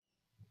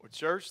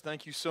Church,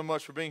 thank you so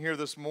much for being here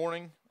this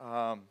morning.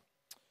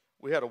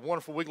 We had a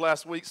wonderful week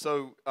last week.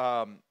 So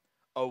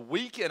a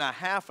week and a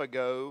half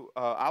ago,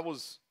 I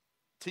was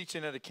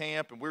teaching at a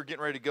camp, and we were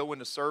getting ready to go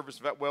into service.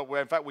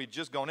 In fact, we'd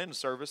just gone into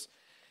service,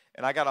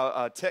 and I got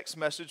a text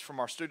message from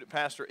our student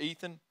pastor,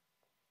 Ethan,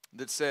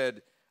 that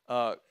said,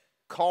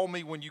 call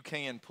me when you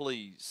can,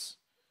 please.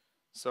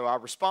 So I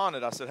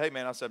responded. I said, hey,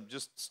 man, I said, I'm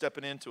just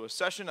stepping into a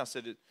session. I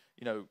said,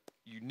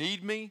 you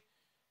need me.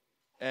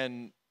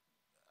 And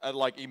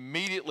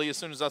immediately, as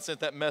soon as I sent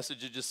that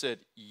message, it just said,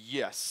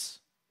 yes,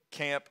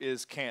 camp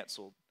is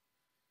canceled.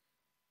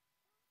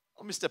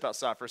 Let me step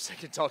outside for a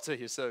second and talk to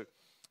you. So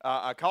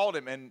I called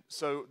him, and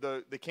so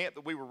the camp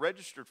that we were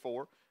registered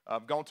for,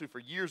 I've gone to for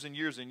years and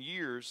years and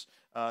years,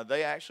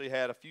 they actually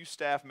had a few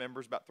staff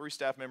members, about 3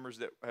 staff members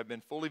that have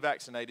been fully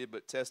vaccinated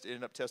but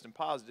ended up testing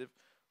positive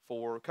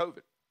for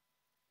COVID.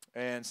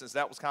 And since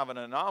that was kind of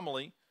an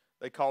anomaly,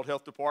 they called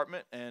health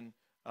department and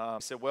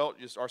said, well,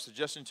 just our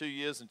suggestion to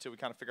you is until we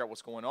kind of figure out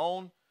what's going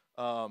on,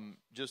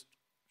 just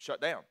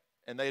shut down.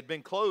 And they had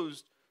been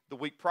closed the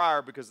week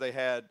prior because they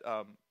had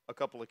a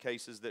couple of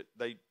cases that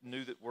they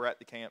knew that were at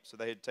the camp, so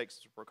they had to take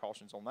some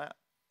precautions on that.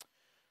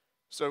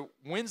 So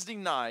Wednesday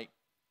night,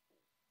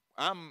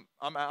 I'm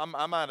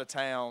out of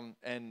town,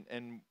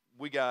 and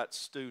we got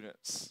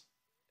students,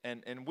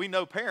 and we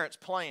know parents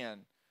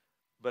plan,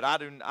 but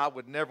I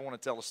would never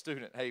want to tell a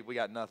student, hey, we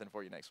got nothing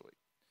for you next week.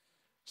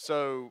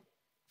 So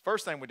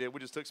first thing we did, we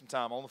just took some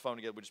time on the phone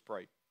together. We just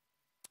prayed.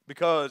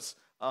 Because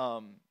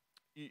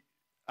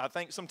I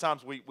think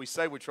sometimes we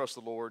say we trust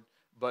the Lord,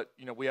 but,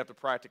 we have to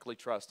practically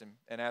trust Him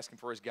and ask Him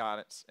for His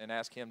guidance and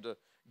ask Him to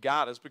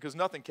guide us, because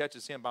nothing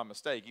catches Him by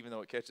mistake, even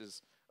though it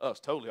catches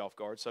us totally off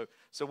guard. So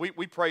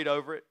we prayed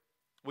over it.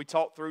 We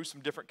talked through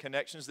some different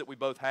connections that we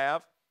both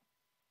have,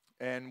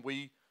 and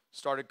we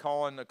started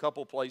calling a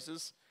couple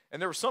places.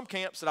 And there were some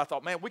camps that I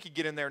thought, man, we could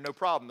get in there no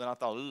problem. Then I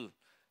thought, ooh.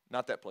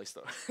 Not that place,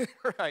 though,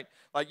 right?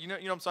 Like, you know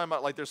what I'm talking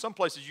about? Like, there's some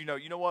places, you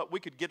know what? We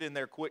could get in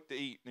there quick to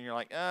eat. And you're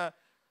like,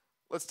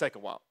 let's take a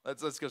while.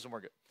 Let's go somewhere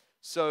good.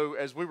 So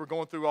as we were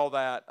going through all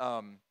that,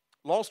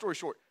 long story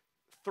short,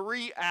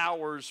 3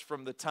 hours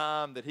from the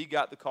time that he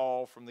got the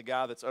call from the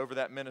guy that's over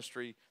that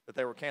ministry that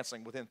they were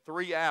canceling, within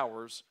 3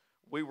 hours,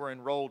 we were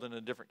enrolled in a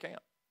different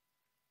camp.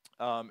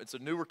 It's a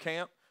newer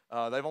camp.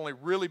 They've only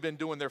really been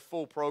doing their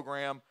full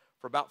program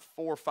for about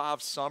 4 or 5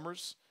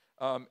 summers.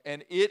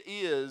 And it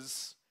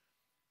is...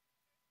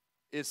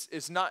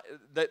 It's not,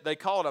 they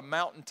call it a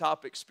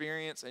mountaintop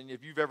experience, and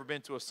if you've ever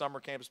been to a summer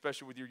camp,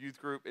 especially with your youth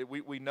group,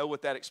 we know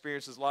what that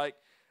experience is like.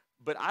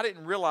 But I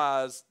didn't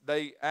realize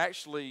they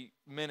actually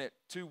meant it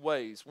 2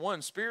 ways,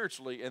 one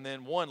spiritually and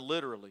then one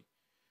literally.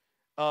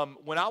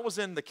 When I was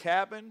in the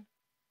cabin,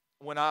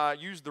 when I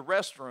used the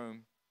restroom,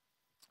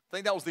 I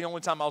think that was the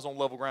only time I was on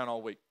level ground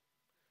all week.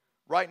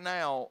 Right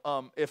now,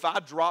 if I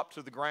drop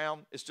to the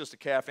ground, it's just a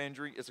calf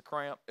injury. It's a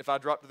cramp. If I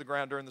drop to the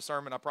ground during the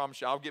sermon, I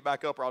promise you I'll get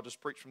back up or I'll just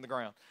preach from the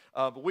ground.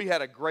 But we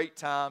had a great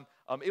time.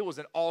 It was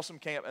an awesome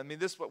camp. I mean,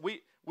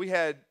 we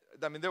had,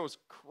 there was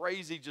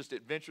crazy just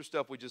adventure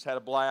stuff. We just had a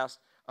blast.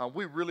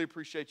 We really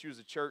appreciate you as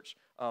a church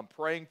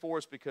praying for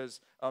us, because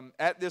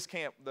at this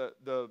camp,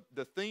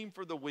 the theme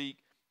for the week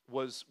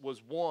was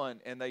one,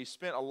 and they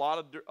spent a lot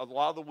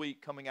of the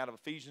week coming out of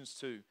Ephesians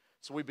 2.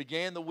 So we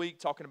began the week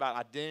talking about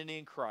identity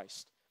in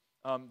Christ.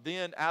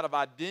 Then out of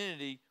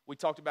identity, we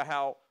talked about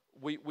how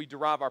we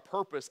derive our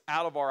purpose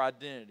out of our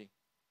identity.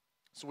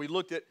 So we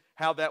looked at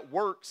how that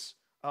works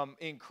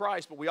in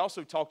Christ, but we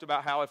also talked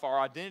about how if our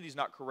identity is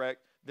not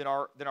correct, then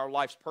our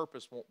life's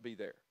purpose won't be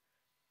there.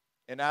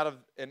 And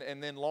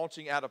then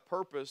launching out of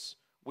purpose,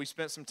 we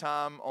spent some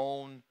time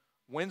on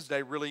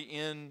Wednesday really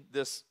in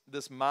this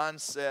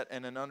mindset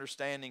and an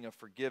understanding of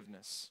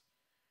forgiveness.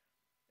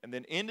 And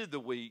then ended the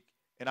week,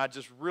 and I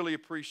just really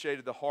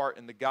appreciated the heart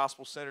and the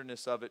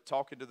gospel-centeredness of it,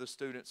 talking to the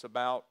students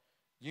about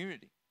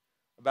unity,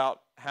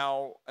 about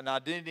how an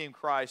identity in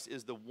Christ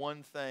is the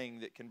one thing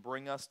that can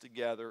bring us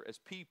together as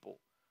people.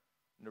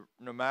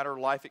 No matter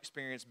life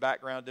experience,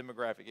 background,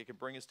 demographic, it can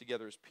bring us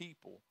together as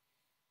people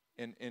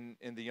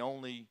in the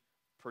only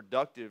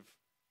productive,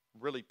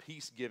 really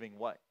peace-giving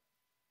way.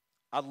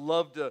 I'd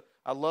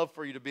love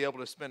for you to be able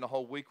to spend a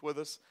whole week with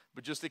us,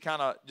 but just to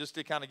kind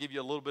of give you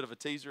a little bit of a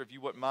teaser, if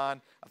you wouldn't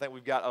mind, I think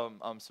we've got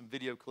some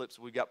video clips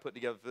we've got put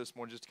together for this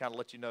morning, just to kind of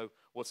let you know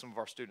what some of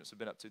our students have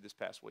been up to this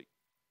past week.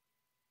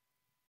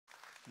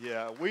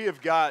 Yeah, we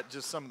have got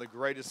just some of the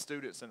greatest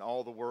students in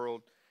all the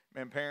world.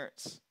 Man,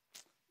 parents,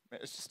 man,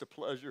 it's just a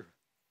pleasure.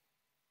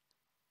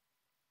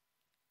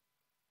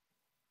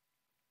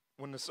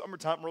 When the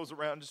summertime rolls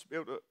around, just to be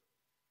able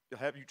to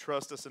have you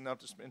trust us enough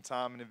to spend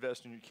time and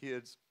invest in your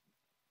kids.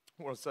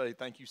 I want to say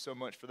thank you so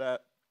much for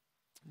that.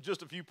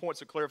 Just a few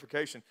points of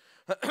clarification.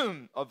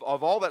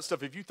 of all that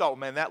stuff, if you thought,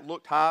 man, that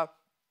looked high,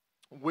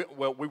 we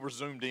were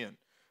zoomed in.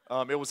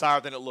 It was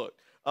higher than it looked.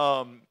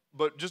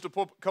 But just a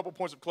couple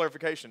points of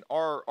clarification.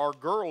 Our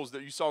girls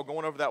that you saw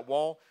going over that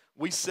wall,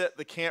 we set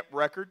the camp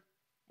record.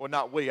 Well,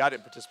 not we. I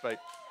didn't participate.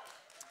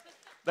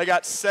 They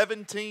got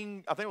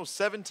 17, I think it was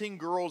 17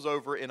 girls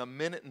over in 1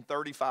 minute and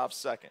 35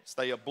 seconds.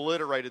 They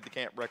obliterated the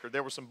camp record.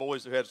 There were some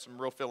boys who had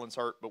some real feelings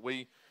hurt, but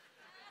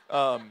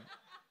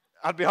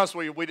I'd be honest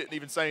with you, we didn't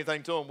even say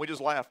anything to them. We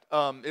just laughed.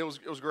 It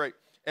was great.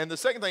 And the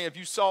second thing, if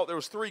you saw, there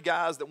was 3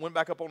 guys that went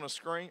back up on the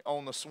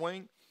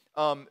swing.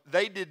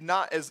 They did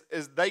not, as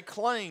they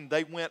claimed,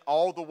 they went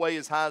all the way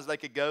as high as they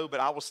could go, but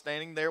I was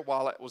standing there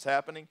while it was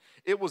happening.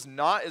 It was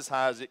not as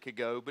high as it could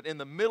go, but in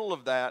the middle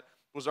of that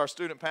was our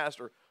student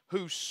pastor,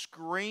 who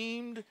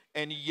screamed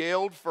and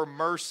yelled for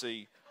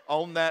mercy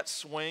on that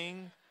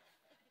swing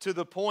to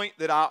the point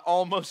that I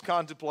almost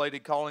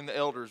contemplated calling the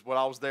elders when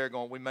I was there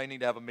going, we may need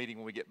to have a meeting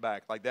when we get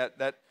back. Like that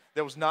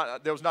there was not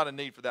a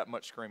need for that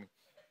much screaming.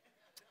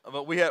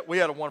 But we had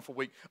a wonderful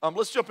week.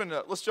 Let's jump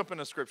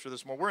into scripture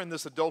this morning. We're in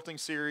this adulting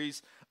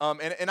series,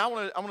 and I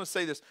want to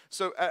say this.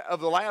 So, of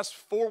the last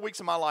 4 weeks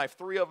of my life,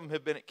 3 of them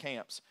have been at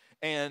camps,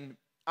 and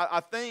I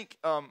think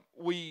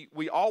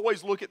we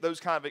always look at those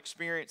kind of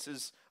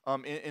experiences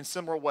in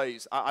similar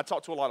ways. I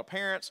talk to a lot of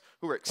parents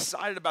who are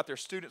excited about their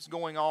students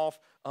going off,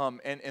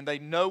 and they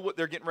know what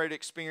they're getting ready to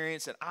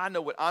experience, and I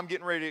know what I'm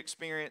getting ready to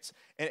experience.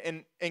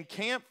 And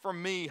camp for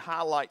me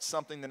highlights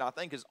something that I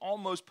think is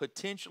almost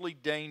potentially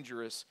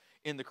dangerous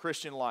in the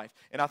Christian life.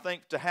 And I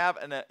think to have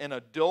an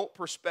adult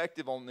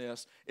perspective on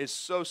this is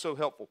so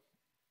helpful,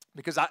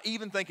 because I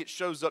even think it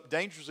shows up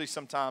dangerously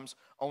sometimes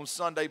on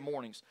Sunday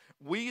mornings.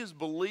 We as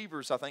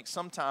believers, I think,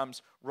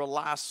 sometimes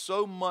rely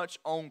so much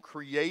on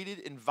created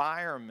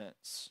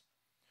environments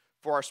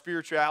for our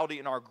spirituality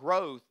and our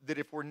growth that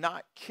if we're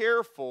not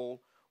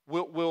careful,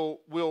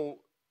 we'll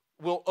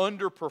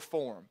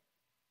underperform.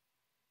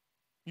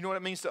 You know what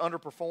it means to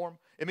underperform?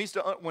 It means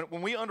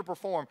when we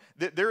underperform,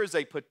 that there is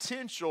a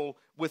potential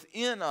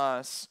within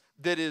us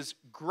that is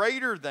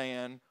greater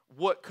than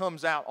what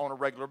comes out on a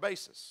regular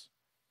basis.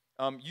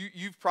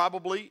 You've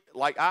probably,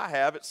 like I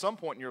have at some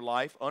point in your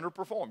life,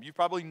 underperformed. You've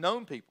probably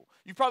known people.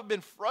 You've probably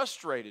been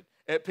frustrated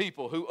at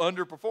people who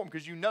underperform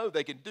because you know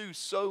they can do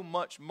so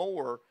much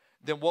more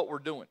than what we're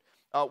doing.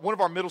 One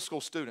of our middle school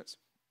students,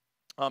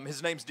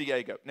 his name's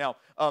Diego. Now,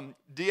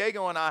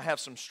 Diego and I have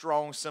some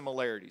strong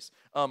similarities.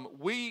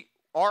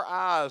 Our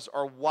eyes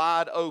are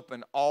wide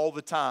open all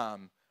the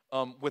time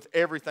with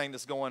everything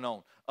that's going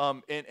on.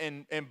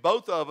 And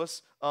both of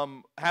us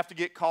have to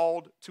get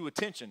called to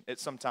attention at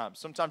sometimes.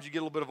 Sometimes you get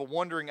a little bit of a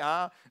wandering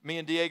eye. Me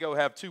and Diego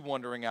have 2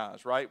 wandering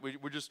eyes, right?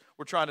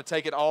 We're trying to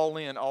take it all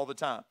in all the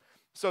time.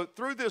 So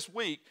through this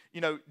week,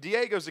 you know,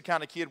 Diego's the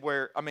kind of kid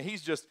where, I mean,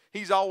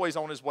 he's always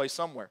on his way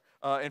somewhere.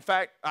 In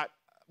fact,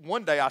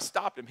 one day I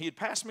stopped him. He had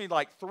passed me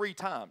like 3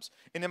 times.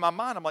 And in my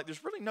mind, I'm like,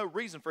 there's really no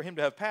reason for him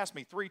to have passed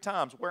me 3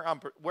 times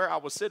where I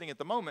was sitting at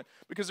the moment,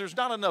 because there's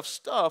not enough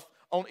stuff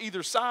on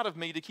either side of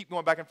me to keep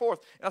going back and forth.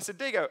 And I said,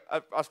 Diego,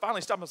 I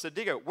finally stopped him and said,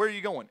 Diego, where are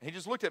you going? He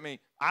just looked at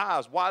me,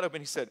 eyes wide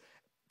open. He said,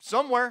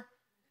 somewhere.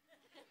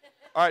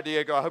 All right,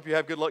 Diego, I hope you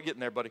have good luck getting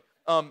there, buddy.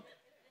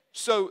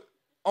 So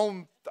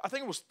I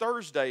think it was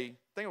Thursday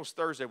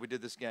we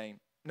did this game.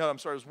 No, I'm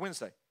sorry, it was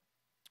Wednesday.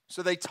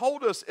 So they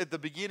told us at the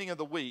beginning of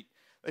the week,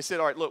 they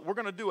said, all right, look, we're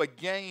going to do a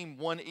game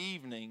one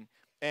evening,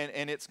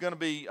 and it's going to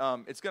be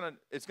it's going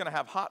to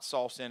have hot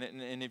sauce in it,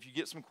 and if you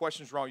get some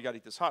questions wrong, you got to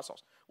eat this hot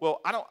sauce.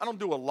 Well, I don't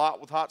do a lot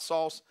with hot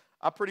sauce.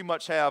 I pretty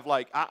much have,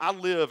 like, I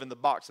live in the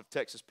box of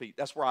Texas Pete.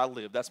 That's where I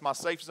live. That's my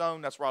safe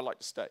zone. That's where I like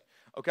to stay.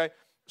 Okay,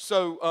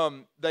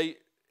 so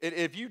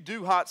if you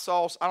do hot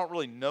sauce, I don't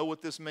really know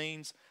what this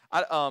means.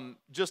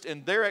 Just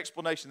in their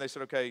explanation, they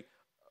said, okay,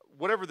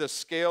 whatever the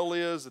scale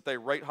is that they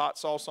rate hot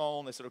sauce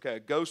on, they said, okay, a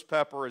ghost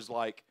pepper is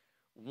like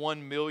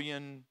 1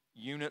 million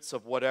units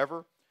of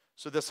whatever.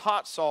 So this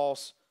hot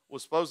sauce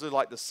was supposedly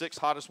like the 6th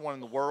hottest one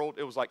in the world.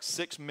 It was like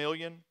 6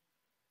 million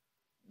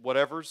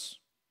whatevers.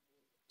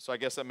 So I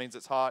guess that means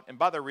it's hot. And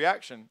by their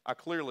reaction, I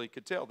clearly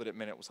could tell that it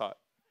meant it was hot.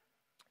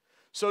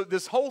 So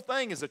this whole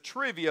thing is a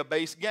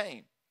trivia-based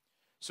game.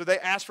 So they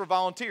asked for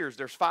volunteers.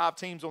 There's 5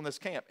 teams on this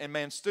camp. And,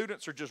 man,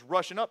 students are just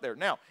rushing up there.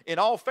 Now, in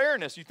all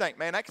fairness, you think,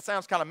 man, that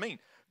sounds kind of mean.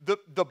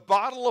 The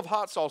bottle of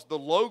hot sauce, the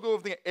logo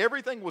of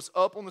everything was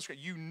up on the screen.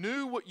 You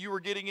knew what you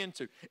were getting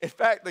into. In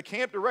fact, the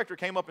camp director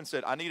came up and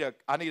said, I need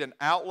an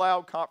out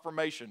loud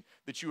confirmation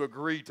that you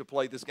agreed to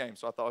play this game.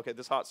 So I thought, okay,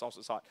 this hot sauce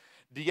is hot.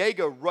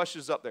 Diego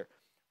rushes up there.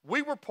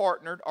 We were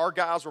partnered, our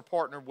guys were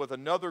partnered with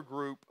another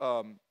group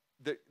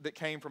that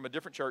came from a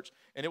different church,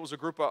 and it was a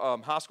group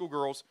of high school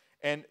girls,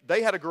 and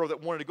they had a girl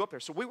that wanted to go up there.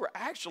 So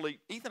Ethan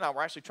and I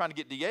were actually trying to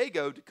get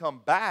Diego to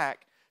come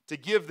back to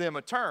give them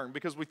a turn,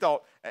 because we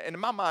thought, and in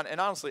my mind, and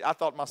honestly, I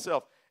thought to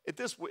myself, at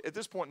this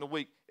point in the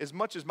week, as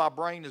much as my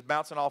brain is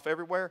bouncing off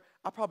everywhere,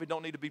 I probably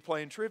don't need to be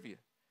playing trivia.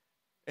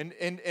 And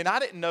I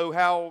didn't know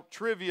how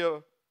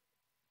trivia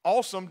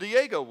awesome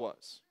Diego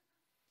was.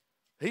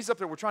 He's up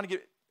there, we're trying to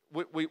get,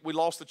 we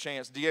lost the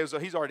chance. Diego,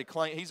 he's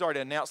already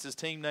announced his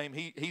team name.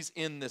 He's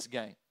in this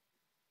game.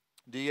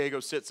 Diego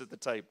sits at the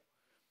table.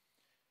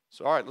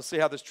 So, all right, let's see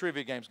how this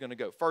trivia game's going to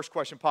go. First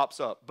question pops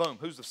up. Boom.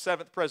 Who's the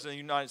 7th president of the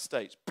United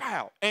States?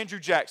 Pow. Andrew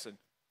Jackson.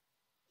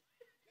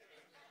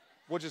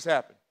 What just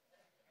happened?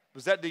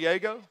 Was that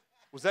Diego?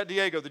 Was that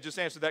Diego that just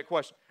answered that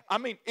question? I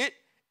mean,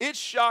 it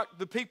shocked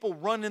the people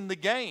running the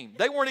game.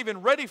 They weren't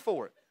even ready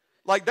for it.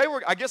 Like they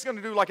were, I guess, going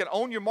to do like an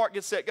on your mark,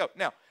 get set, go.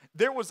 Now,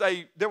 there was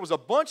a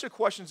bunch of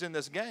questions in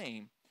this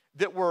game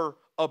that were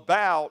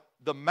about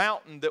the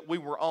mountain that we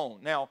were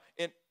on. Now,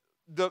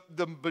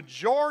 the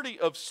majority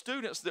of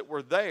students that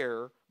were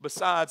there,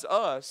 besides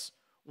us,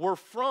 were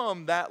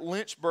from that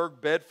Lynchburg,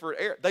 Bedford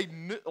area.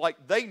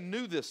 They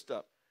knew this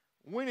stuff.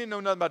 We didn't know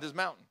nothing about this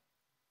mountain.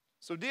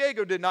 So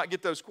Diego did not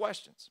get those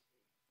questions.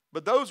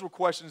 But those were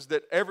questions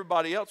that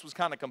everybody else was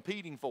kind of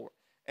competing for.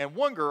 And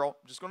one girl,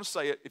 I'm just going to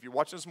say it, if you're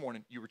watching this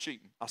morning, you were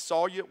cheating. I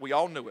saw you. We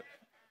all knew it.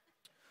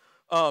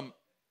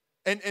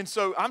 And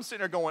so I'm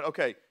sitting there going,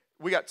 okay,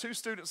 we got 2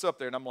 students up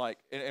there, and I'm like,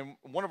 and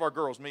one of our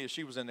girls, Mia,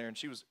 she was in there, and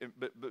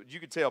but you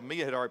could tell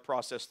Mia had already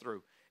processed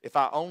through. If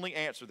I only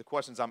answer the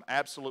questions I'm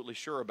absolutely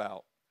sure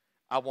about,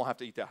 I won't have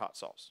to eat that hot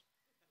sauce.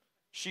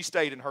 She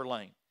stayed in her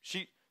lane.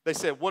 They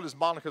said, what is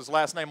Monica's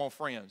last name on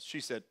Friends?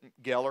 She said,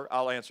 Geller.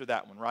 I'll answer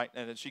that one, right?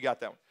 And then she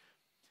got that one.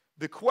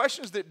 The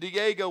questions that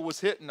Diego was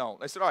hitting on,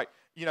 they said, all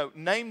right,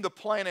 name the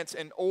planets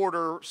in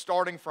order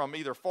starting from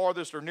either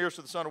farthest or nearest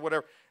to the sun or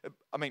whatever.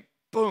 I mean,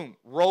 boom,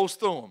 rolls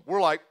through them.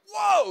 We're like,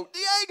 whoa,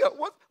 Diego,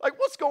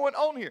 what's going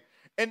on here?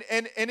 And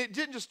it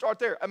didn't just start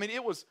there. I mean,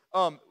 it was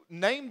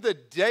name the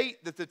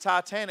date that the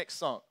Titanic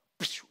sunk.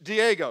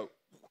 Diego.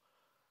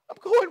 I'm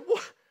going,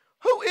 what?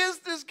 Who is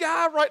this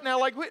guy right now?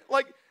 Like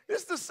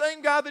this is the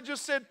same guy that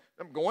just said,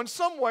 I'm going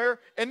somewhere,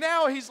 and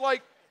now he's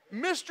like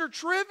Mr.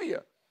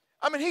 Trivia.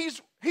 I mean,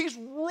 he's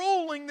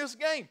ruling this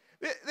game.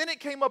 Then it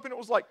came up and it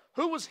was like,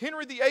 who was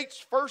Henry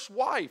VIII's first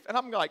wife? And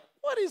I'm like,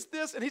 what is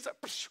this? And he's like,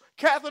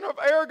 Catherine of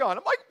Aragon.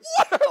 I'm like,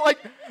 what?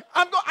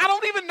 I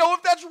don't even know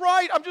if that's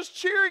right. I'm just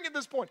cheering at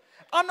this point.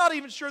 I'm not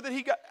even sure that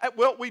he got,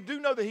 well, we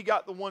do know that he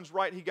got the ones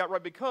right. He got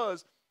right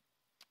because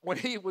when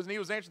he was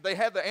answering, they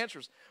had the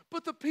answers.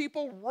 But the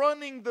people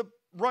running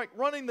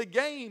the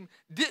game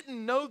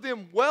didn't know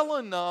them well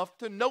enough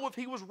to know if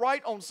he was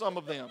right on some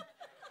of them.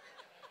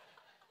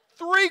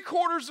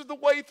 3/4 of the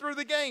way through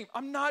the game,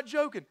 I'm not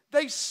joking,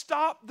 they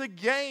stopped the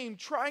game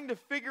trying to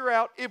figure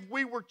out if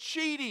we were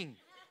cheating.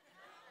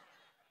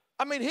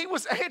 I mean, he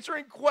was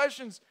answering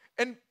questions,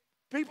 and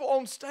people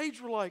on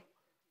stage were like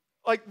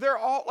they're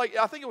all,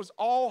 I think it was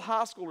all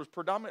high schoolers,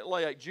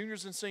 predominantly like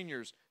juniors and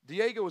seniors.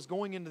 Diego was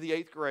going into the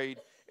 8th grade,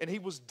 and he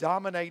was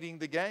dominating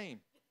the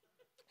game.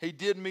 He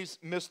did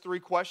miss 3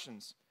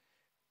 questions.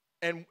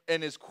 And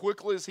as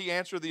quickly as he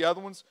answered the other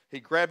ones, he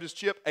grabbed his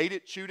chip, ate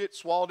it, chewed it,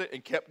 swallowed it,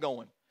 and kept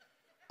going.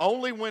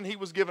 Only when he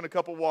was given a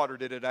cup of water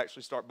did it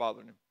actually start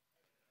bothering him.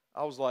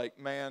 I was like,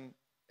 man,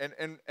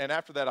 and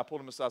after that I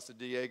pulled him aside and said,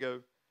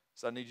 Diego,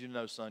 I need you to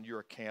know, son,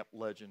 you're a camp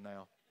legend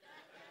now.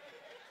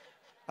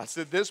 I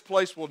said, this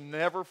place will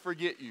never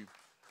forget you.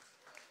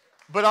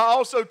 But I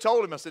also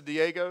told him, I said,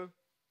 Diego,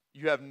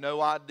 you have no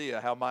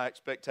idea how my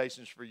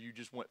expectations for you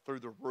just went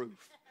through the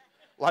roof.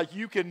 Like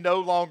you can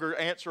no longer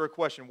answer a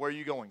question, where are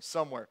you going?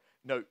 Somewhere.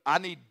 No, I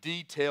need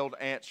detailed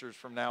answers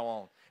from now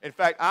on. In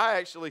fact, I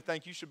actually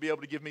think you should be able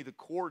to give me the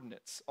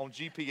coordinates on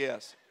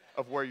GPS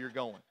of where you're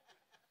going.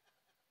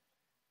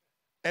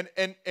 And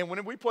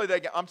when we played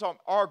that game, I'm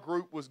talking, our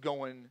group was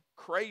going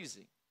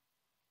crazy.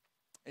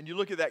 And you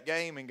look at that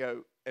game and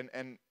go,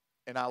 and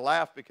I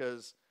laugh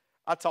because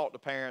I talk to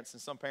parents,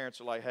 and some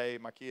parents are like, hey,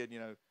 my kid,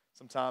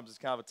 sometimes it's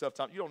kind of a tough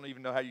time. You don't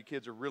even know how your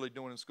kids are really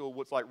doing in school,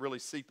 what's like really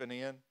seeping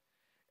in.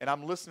 And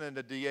I'm listening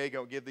to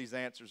Diego give these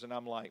answers, and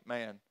I'm like,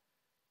 man,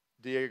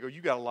 Diego,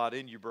 you got a lot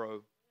in you,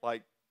 bro.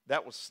 Like,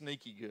 that was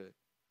sneaky good.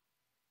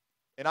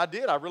 And I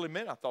did. I really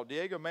meant it. I thought,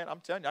 Diego, man, I'm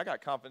telling you, I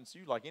got confidence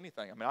in you like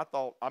anything.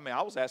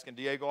 I was asking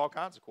Diego all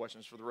kinds of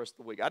questions for the rest of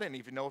the week. I didn't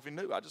even know if he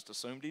knew. I just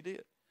assumed he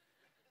did.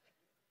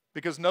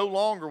 Because no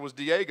longer was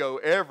Diego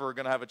ever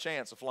going to have a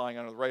chance of flying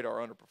under the radar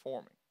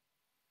underperforming.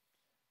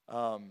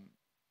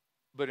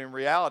 But in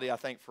reality, I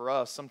think for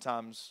us,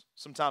 sometimes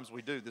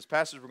we do. This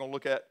passage we're going to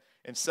look at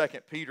in 2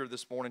 Peter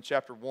this morning,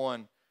 chapter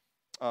 1,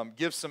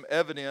 gives some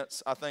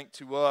evidence, I think,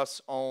 to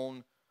us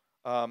on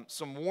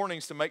some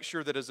warnings to make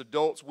sure that as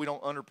adults we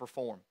don't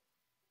underperform.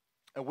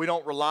 And we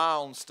don't rely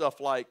on stuff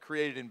like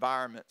created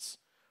environments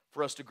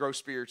for us to grow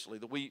spiritually,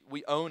 that we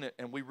own it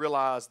and we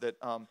realize that,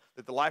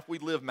 that the life we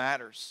live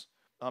matters.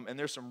 And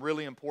there's some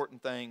really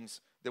important things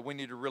that we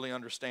need to really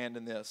understand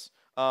in this.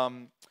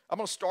 I'm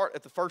going to start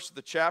at the first of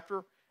the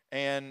chapter.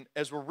 And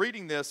as we're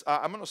reading this,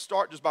 I'm going to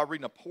start just by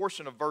reading a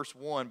portion of verse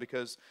 1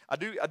 because I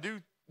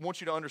do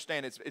want you to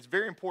understand it's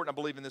very important, I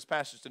believe, in this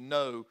passage to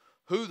know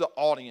who the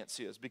audience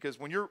is. Because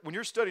when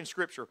you're studying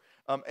Scripture,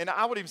 and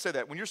I would even say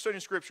that, when you're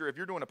studying Scripture, if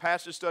you're doing a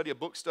passage study, a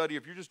book study,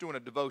 if you're just doing a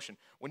devotion,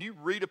 when you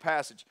read a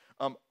passage,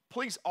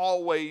 please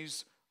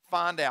always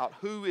find out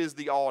who is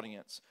the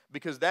audience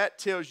because that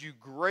tells you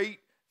great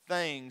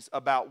things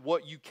about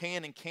what you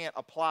can and can't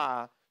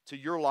apply to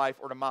your life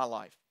or to my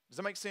life. Does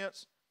that make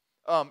sense?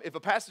 If a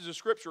passage of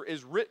Scripture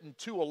is written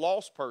to a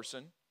lost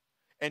person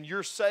and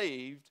you're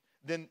saved,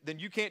 then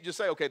you can't just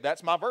say, okay,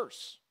 that's my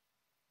verse.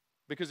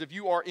 Because if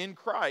you are in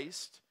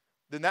Christ,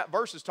 then that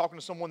verse is talking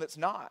to someone that's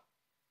not.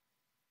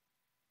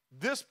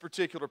 This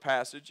particular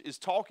passage is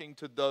talking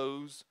to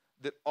those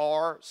that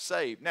are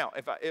saved. Now,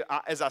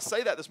 as I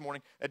say that this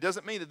morning, it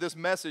doesn't mean that this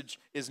message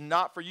is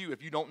not for you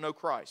if you don't know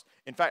Christ.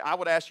 In fact, I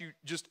would ask you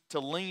just to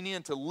lean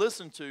in, to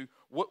listen to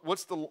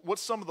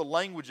what's some of the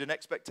language and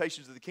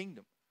expectations of the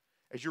kingdom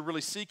as you're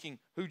really seeking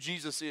who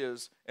Jesus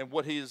is and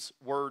what his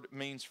word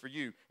means for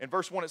you. In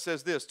verse 1 it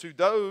says this, to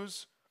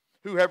those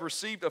who have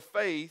received a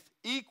faith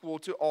equal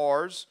to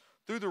ours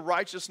through the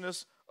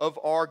righteousness of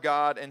our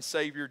God and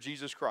Savior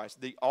Jesus Christ.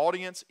 The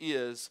audience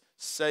is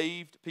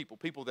saved people,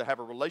 people that have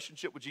a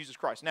relationship with Jesus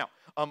Christ. Now,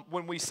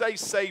 when we say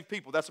saved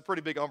people, that's a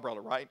pretty big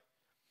umbrella, right?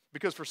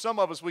 Because for some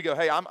of us, we go,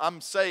 hey, I'm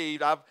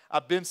saved.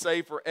 I've been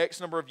saved for X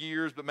number of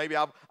years, but maybe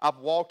I've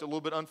walked a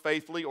little bit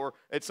unfaithfully. Or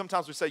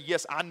sometimes we say,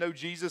 yes, I know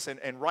Jesus,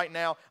 and right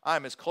now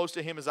I'm as close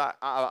to him as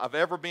I've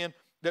ever been.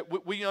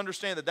 That we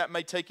understand that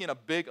may take in a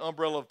big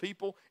umbrella of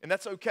people, and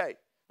that's okay.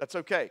 That's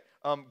okay.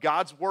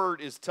 God's word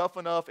is tough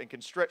enough and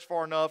can stretch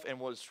far enough and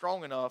was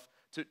strong enough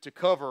to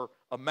cover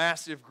a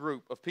massive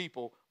group of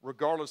people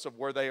regardless of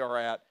where they are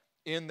at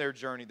in their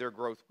journey, their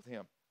growth with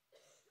him.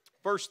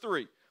 Verse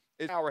 3,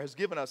 his power has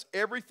given us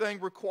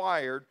everything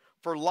required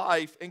for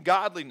life and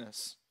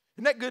godliness.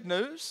 Isn't that good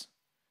news?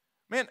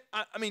 Man,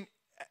 I mean,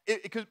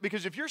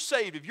 because if you're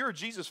saved, if you're a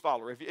Jesus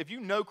follower, if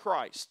you know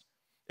Christ,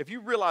 if you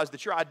realize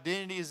that your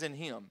identity is in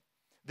him,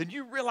 then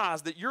you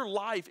realize that your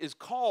life is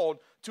called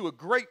to a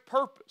great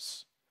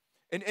purpose.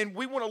 And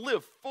we want to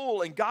live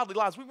full and godly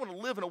lives. We want to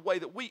live in a way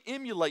that we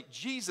emulate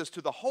Jesus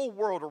to the whole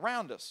world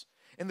around us.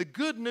 And the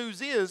good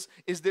news is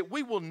that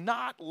we will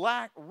not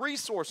lack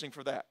resourcing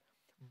for that.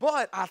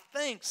 But I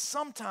think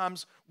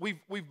sometimes we've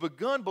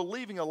begun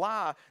believing a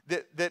lie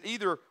that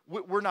either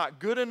we're not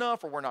good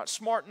enough or we're not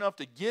smart enough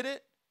to get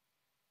it.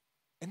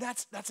 And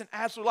that's an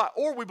absolute lie.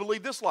 Or we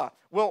believe this lie.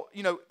 Well,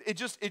 you know, it's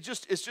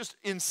just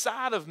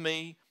inside of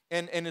me.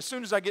 And as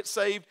soon as I get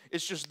saved,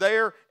 it's just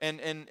there,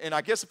 and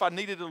I guess if I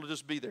need it, it'll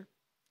just be there.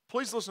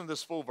 Please listen to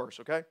this full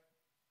verse, okay?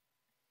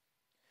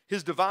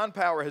 His divine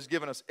power has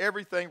given us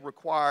everything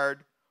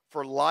required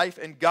for life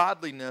and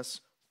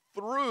godliness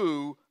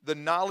through the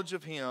knowledge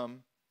of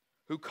him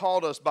who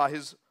called us by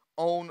his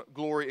own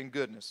glory and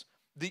goodness.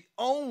 The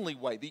only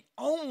way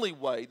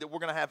that we're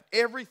going to have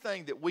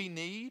everything that we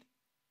need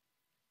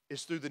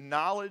is through the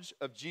knowledge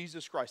of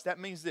Jesus Christ. That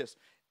means this.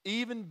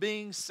 Even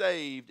being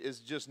saved is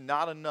just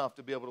not enough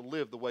to be able to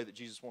live the way that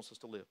Jesus wants us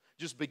to live.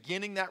 Just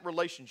beginning that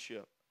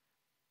relationship,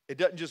 it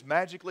doesn't just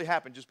magically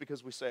happen just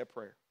because we say a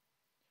prayer.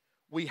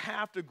 We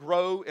have to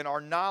grow in our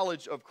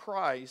knowledge of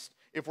Christ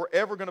if we're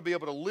ever going to be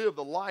able to live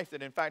the life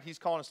that, in fact, he's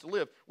calling us to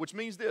live, which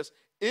means this.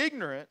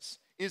 Ignorance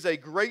is a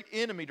great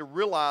enemy to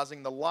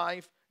realizing the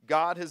life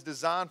God has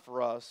designed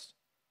for us,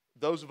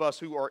 those of us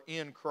who are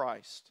in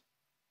Christ.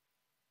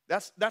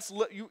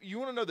 You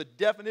want to know the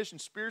definition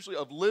spiritually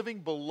of living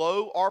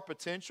below our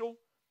potential?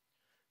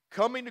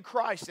 Coming to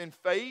Christ in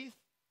faith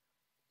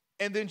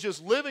and then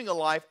just living a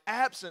life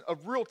absent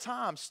of real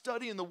time,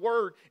 studying the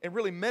Word and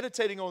really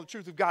meditating on the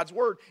truth of God's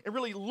Word and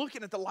really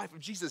looking at the life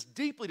of Jesus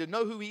deeply to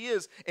know who he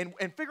is and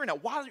figuring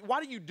out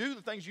why do you do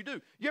the things you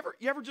do? You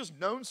ever just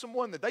known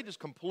someone that they just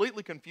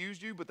completely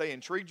confused you but they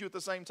intrigued you at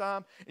the same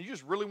time and you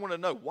just really want to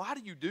know why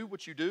do you do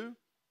what you do?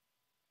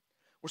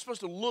 We're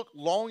supposed to look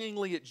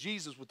longingly at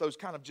Jesus with those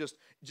kind of just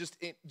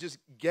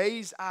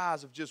gaze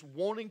eyes of just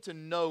wanting to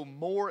know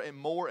more and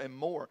more and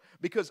more.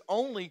 Because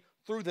only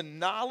through the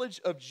knowledge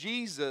of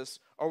Jesus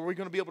are we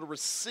going to be able to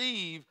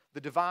receive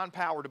the divine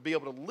power to be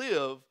able to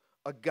live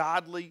a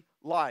godly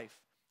life.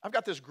 I've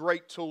got this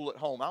great tool at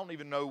home. I don't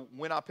even know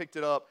when I picked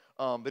it up,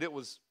 but it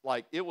was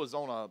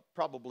on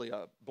probably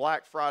a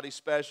Black Friday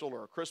special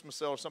or a Christmas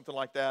sale or something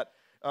like that.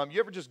 You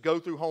ever just go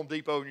through Home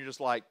Depot and you're just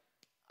like,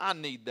 I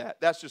need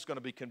that. That's just going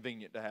to be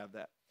convenient to have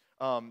that.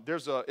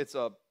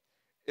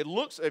 It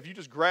looks, if you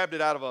just grabbed it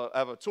out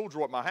of a tool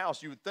drawer at my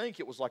house, you would think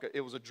it was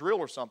a drill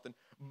or something,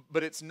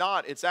 but it's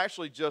not. It's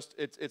actually just,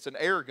 it's an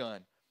air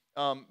gun.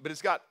 But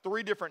it's got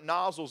 3 different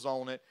nozzles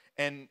on it,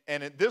 and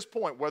at this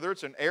point, whether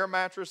it's an air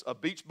mattress, a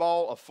beach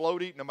ball, a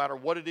floaty, no matter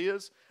what it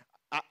is,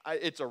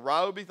 it's a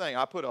Ryobi thing.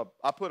 I put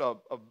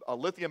a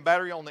lithium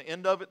battery on the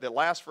end of it that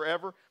lasts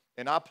forever,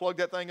 and I plug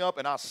that thing up,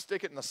 and I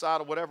stick it in the side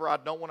of whatever I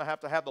don't want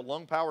to have the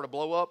lung power to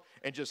blow up,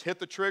 and just hit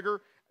the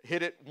trigger,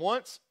 hit it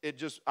once,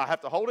 I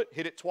have to hold it,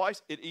 hit it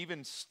twice, it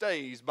even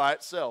stays by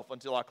itself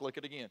until I click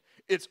it again.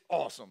 It's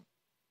awesome.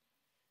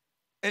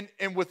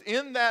 And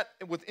within that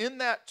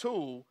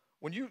tool,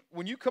 when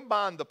you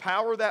combine the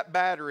power of that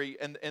battery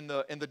and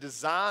the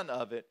design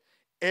of it,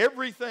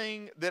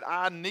 everything that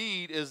I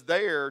need is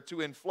there to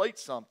inflate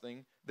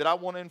something that I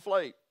want to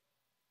inflate.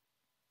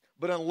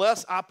 But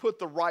unless I put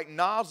the right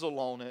nozzle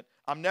on it,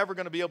 I'm never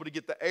going to be able to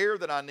get the air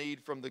that I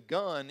need from the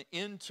gun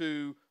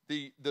into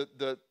the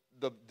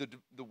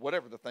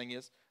whatever the thing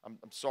is. I'm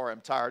sorry,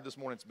 I'm tired this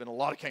morning. It's been a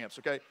lot of camps,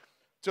 okay?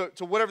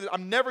 To whatever,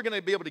 I'm never going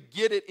to be able to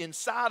get it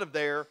inside of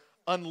there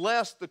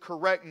unless the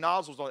correct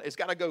nozzle's on it. It's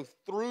got to go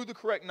through the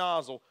correct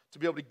nozzle to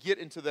be able to get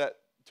into that,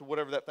 to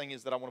whatever that thing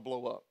is that I want to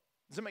blow up.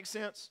 Does that make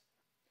sense?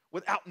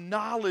 Without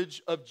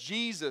knowledge of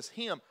Jesus,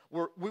 Him,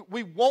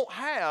 we won't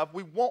have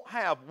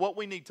what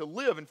we need to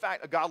live, in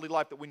fact, a godly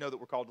life that we know that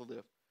we're called to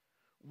live.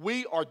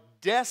 we are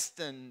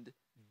destined,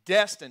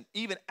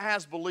 even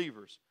as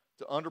believers,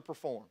 to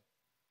underperform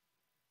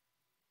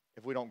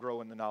if we don't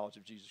grow in the knowledge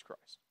of Jesus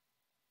Christ.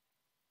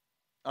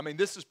 I mean,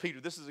 this is Peter.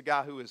 This is a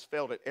guy who has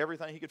failed at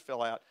everything he could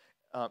fail at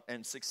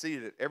and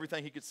succeeded at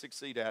everything he could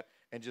succeed at.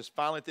 And just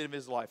finally at the end of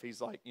his life, he's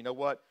like, you know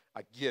what?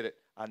 I get it.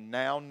 I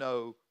now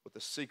know what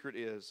the secret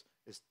is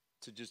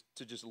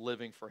to just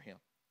living for him.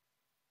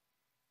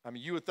 I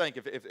mean, you would think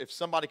if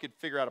somebody could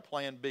figure out a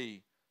plan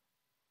B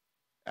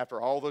after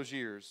all those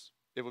years,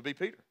 it would be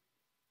Peter.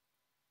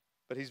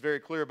 But he's very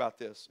clear about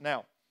this.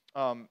 Now,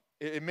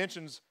 it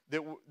mentions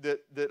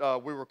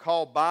that we were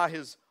called by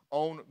his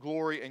own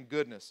glory and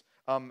goodness.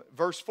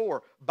 Verse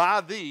 4,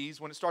 by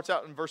these, when it starts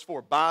out in verse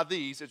 4, by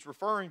these, it's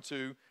referring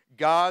to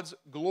God's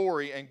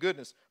glory and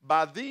goodness.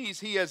 By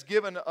these, he has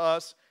given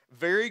us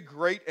very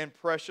great and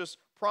precious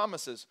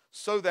promises,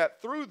 so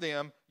that through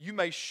them you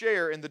may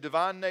share in the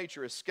divine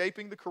nature,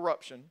 escaping the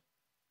corruption.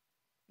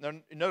 Now,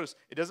 notice,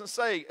 it doesn't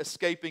say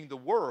escaping the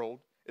world.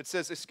 It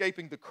says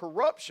escaping the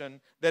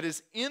corruption that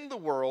is in the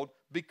world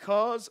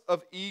because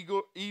of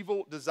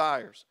evil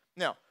desires.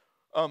 Now,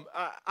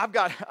 I've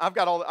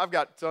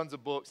got tons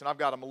of books, and I've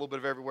got them a little bit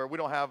of everywhere. We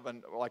don't have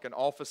an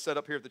office set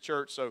up here at the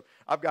church, so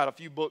I've got a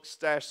few books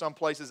stashed some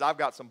places. I've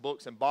got some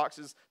books in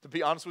boxes. To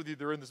be honest with you,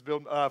 they're in this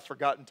building. I've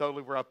forgotten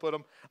totally where I put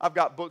them. I've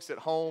got books at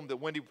home that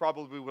Wendy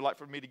probably would like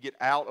for me to get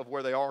out of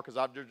where they are because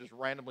they're just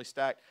randomly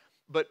stacked.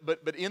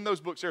 But in those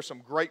books, there's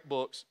some great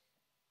books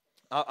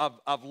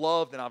I've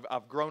loved and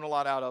I've grown a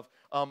lot out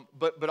of,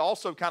 but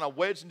also kind of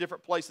wedged in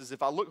different places.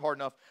 If I look hard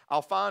enough,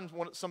 I'll find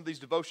some of these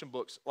devotion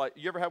books. Like,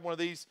 you ever have one of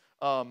these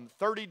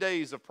 30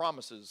 Days of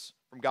Promises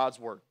from God's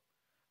Word?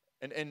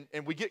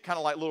 And we get kind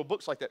of like little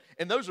books like that.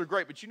 And those are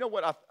great, but you know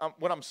what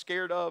I'm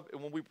scared of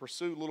when we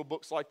pursue little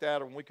books like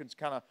that, or when we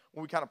kind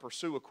of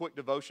pursue a quick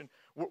devotion?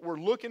 We're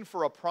looking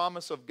for a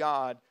promise of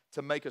God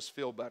to make us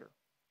feel better.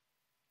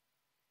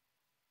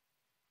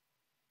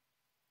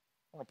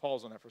 I want to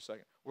pause on that for a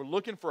second. We're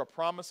looking for a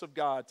promise of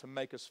God to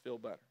make us feel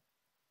better.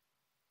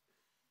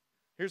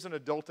 Here's an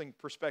adulting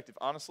perspective.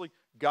 Honestly,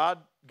 God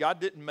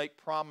didn't make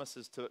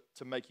promises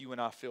to make you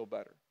and I feel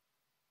better.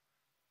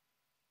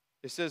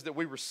 It says that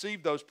we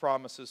receive those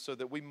promises so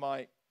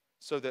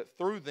that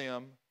through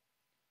them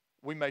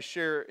we may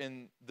share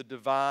in the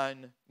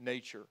divine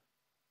nature,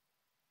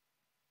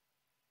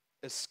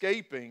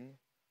 escaping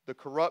the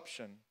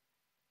corruption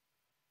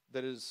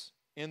that is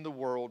in the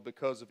world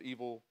because of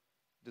evil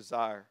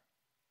desire.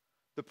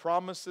 The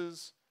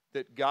promises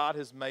that God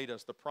has made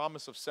us, the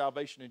promise of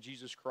salvation in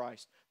Jesus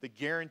Christ, the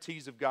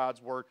guarantees of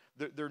God's Word,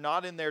 they're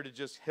not in there to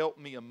just help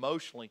me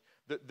emotionally.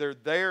 They're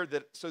there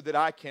so that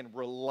I can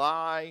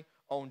rely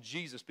on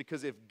Jesus.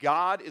 Because if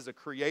God is a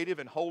creative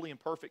and holy and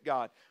perfect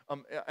God,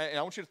 and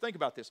I want you to think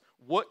about this,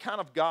 what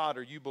kind of God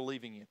are you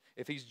believing in?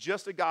 If He's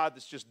just a God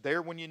that's just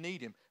there when you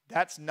need Him,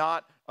 that's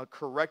not a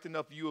correct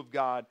enough view of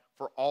God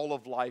for all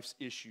of life's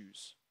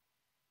issues.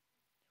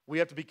 We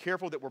have to be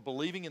careful that we're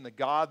believing in the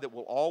God that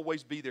will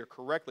always be there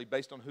correctly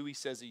based on who He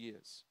says He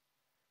is.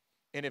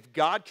 And if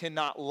God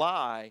cannot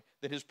lie,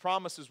 then His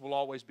promises will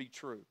always be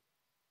true.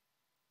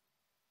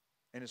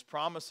 And His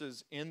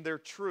promises in their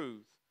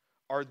truth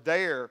are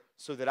there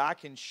so that I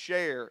can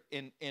share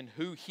in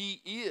who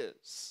He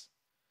is.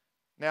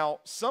 Now,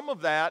 some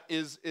of that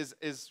is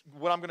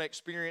what I'm going to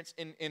experience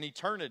in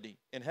eternity,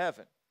 in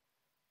heaven.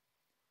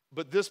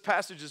 But this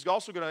passage is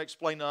also going to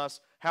explain to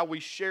us how we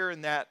share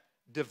in that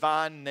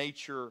divine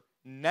nature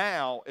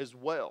now as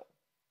well.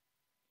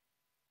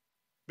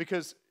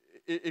 Because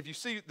if you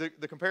see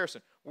the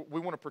comparison, we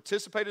want to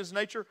participate in His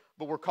nature,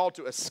 but we're called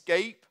to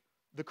escape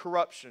the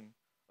corruption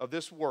of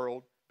this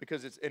world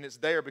because it's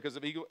there because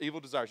of evil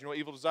desires. You know what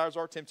evil desires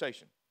are?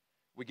 Temptation.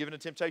 We give into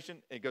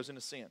temptation, and it goes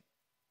into sin.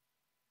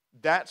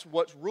 That's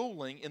what's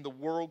ruling in the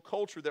world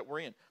culture that we're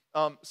in.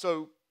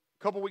 So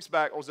a couple weeks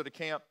back, I was at a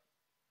camp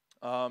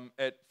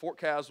at Fort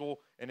Caswell,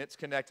 and it's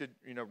connected,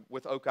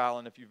 with Oak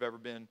Island if you've ever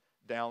been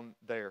down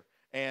there.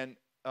 And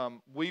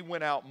we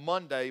went out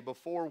Monday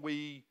before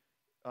we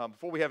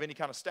have any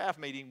kind of staff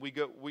meeting.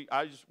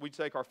 We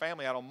take our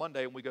family out on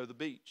Monday and we go to the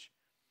beach.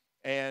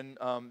 And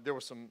there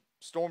were some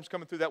storms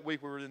coming through that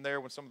week. We were in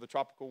there when some of the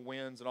tropical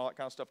winds and all that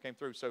kind of stuff came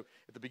through. So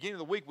at the beginning of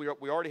the week,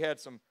 we already had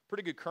some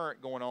pretty good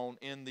current going on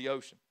in the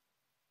ocean.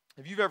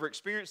 If you've ever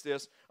experienced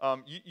this,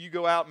 you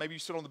go out, maybe you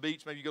sit on the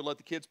beach, maybe you go let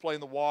the kids play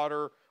in the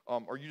water,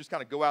 or you just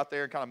kind of go out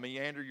there and kind of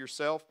meander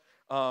yourself.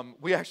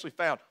 We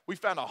found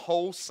a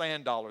whole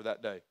sand dollar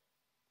that day.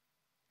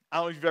 I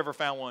don't know if you've ever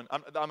found one.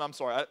 I'm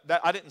sorry.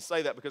 I didn't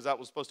say that because that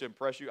was supposed to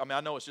impress you. I mean, I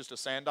know it's just a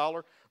sand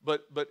dollar,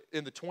 but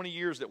in the 20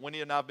 years that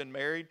Wendy and I have been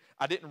married,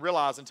 I didn't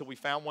realize until we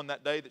found one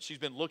that day that she's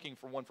been looking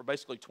for one for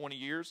basically 20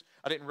 years.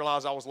 I didn't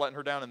realize I was letting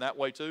her down in that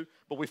way too,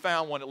 but we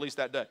found one at least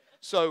that day.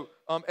 So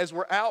as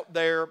we're out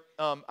there,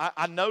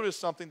 I noticed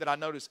something that I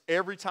notice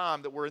every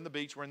time that we're in the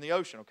beach, we're in the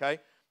ocean, okay?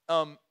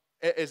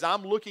 As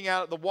I'm looking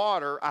out at the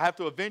water, I have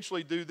to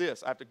eventually do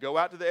this. I have to go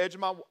out to the edge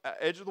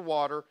of the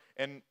water,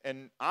 and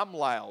I'm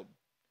loud.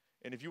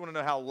 And if you want to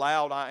know how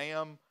loud I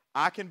am,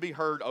 I can be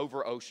heard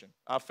over ocean.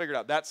 I figured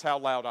out that's how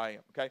loud I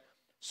am, okay?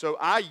 So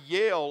I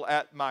yell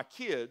at my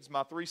kids,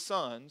 my 3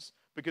 sons,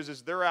 because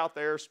as they're out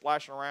there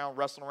splashing around,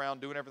 wrestling around,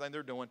 doing everything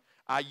they're doing,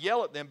 I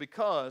yell at them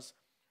because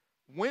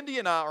Wendy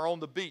and I are on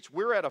the beach.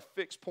 We're at a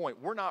fixed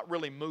point. We're not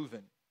really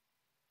moving.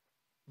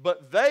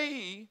 But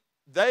they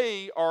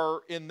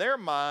are, in their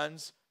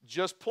minds,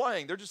 just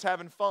playing. They're just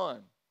having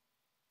fun.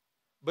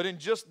 But in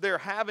just their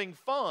having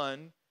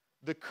fun,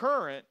 the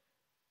current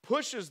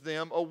pushes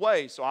them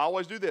away. So I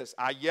always do this.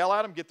 I yell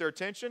at them, get their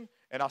attention,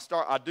 and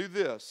I do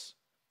this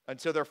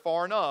until they're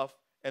far enough,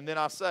 and then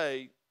I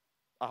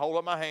hold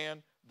up my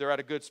hand, they're at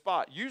a good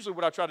spot. Usually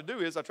what I try to do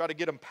is I try to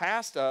get them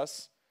past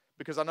us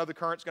because I know the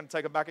current's going to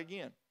take them back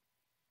again.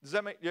 Does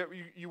that make,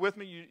 you with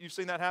me? You've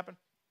seen that happen?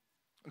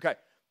 Okay.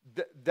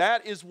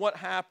 That is what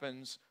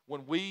happens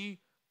when we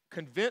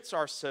convince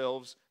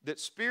ourselves that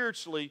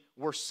spiritually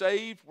we're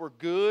saved, we're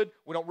good,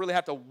 we don't really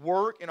have to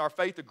work in our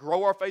faith to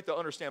grow our faith, to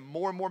understand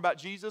more and more about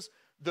Jesus.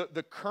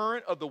 The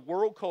current of the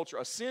world culture,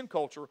 a sin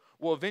culture,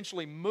 will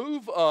eventually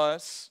move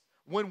us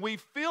when we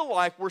feel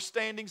like we're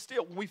standing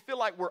still, when we feel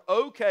like we're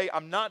okay,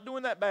 I'm not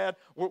doing that bad,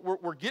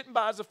 we're getting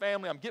by as a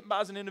family, I'm getting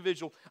by as an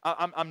individual,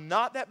 I'm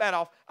not that bad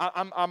off,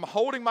 I'm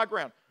holding my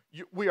ground.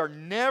 We are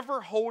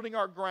never holding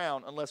our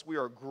ground unless we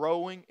are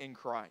growing in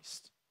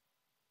Christ.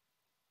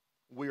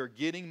 We are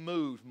getting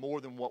moved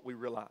more than what we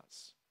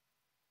realize.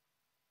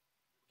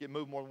 Get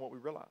moved more than what we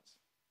realize.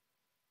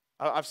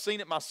 I've seen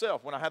it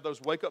myself when I have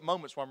those wake-up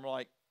moments where I'm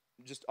like,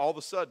 just all of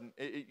a sudden,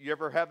 you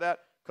ever have that?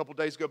 A couple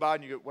days go by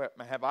and you go, well,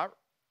 have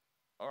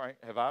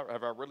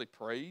I really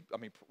prayed? I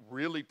mean,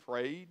 really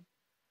prayed?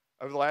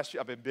 Over the last year,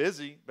 I've been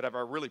busy, but have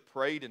I really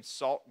prayed and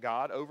sought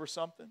God over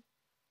something?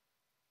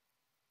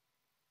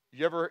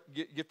 You ever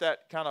get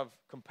that kind of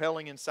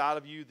compelling inside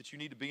of you that you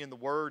need to be in the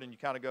Word and you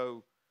kind of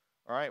go,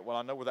 all right, well,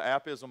 I know where the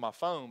app is on my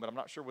phone, but I'm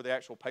not sure where the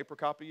actual paper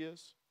copy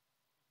is,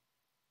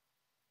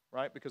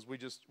 right? Because we're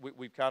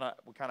kind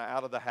of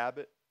out of the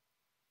habit.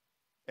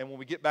 And when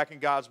we get back in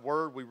God's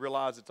Word, we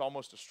realize it's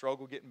almost a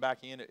struggle getting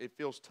back in. It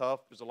feels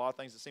tough. There's a lot of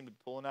things that seem to be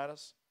pulling at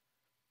us.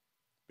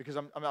 Because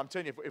I'm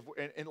telling you,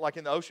 if like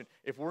in the ocean,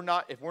 if we're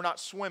not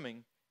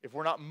swimming, if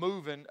we're not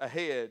moving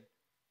ahead,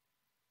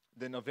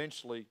 then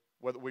eventually,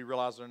 whether we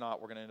realize it or not,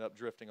 we're going to end up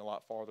drifting a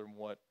lot farther than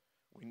what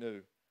we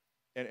knew.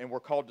 And we're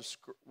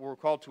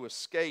called to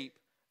escape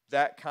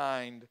that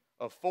kind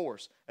of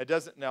force. It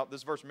doesn't, now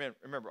this verse,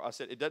 remember, I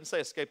said it doesn't say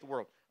escape the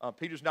world.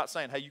 Peter's not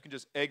saying, hey, you can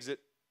just exit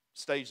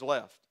stage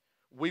left.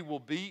 We will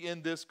be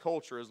in this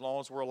culture as long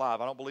as we're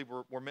alive. I don't believe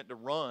we're meant to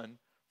run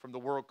from the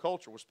world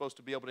culture. We're supposed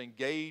to be able to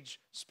engage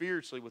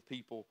spiritually with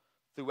people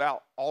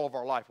throughout all of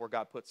our life where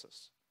God puts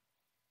us.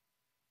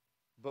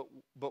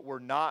 But we're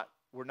not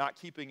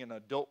keeping an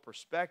adult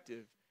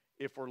perspective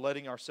if we're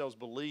letting ourselves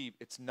believe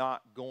it's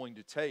not going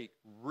to take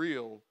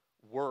real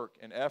work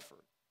and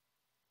effort.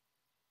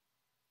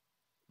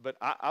 But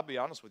I'll be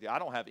honest with you, I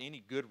don't have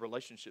any good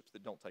relationships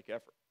that don't take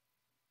effort.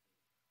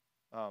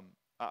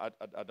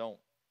 I don't.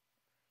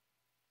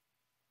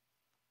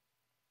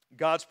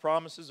 God's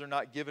promises are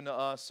not given to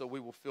us so we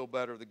will feel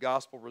better. The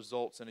gospel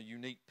results in a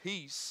unique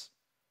peace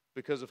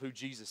because of who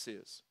Jesus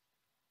is.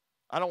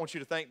 I don't want you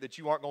to think that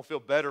you aren't going to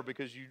feel better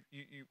because you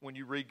when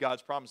you read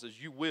God's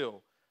promises. You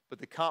will, but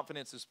the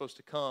confidence is supposed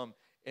to come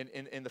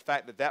in the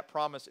fact that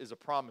promise is a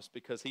promise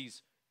because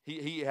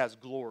he has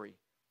glory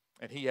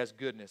and he has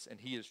goodness and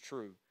he is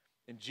true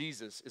and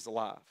Jesus is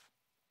alive.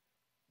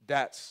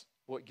 That's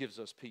what gives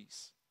us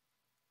peace.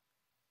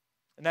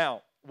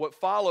 Now, what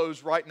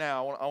follows right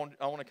now,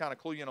 I want to kind of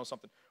clue you in on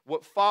something.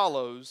 What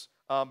follows,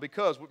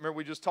 because remember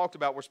we just talked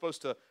about we're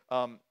supposed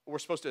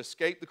to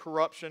escape the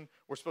corruption.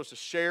 We're supposed to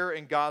share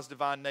in God's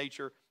divine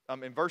nature.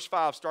 And verse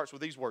 5 starts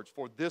with these words: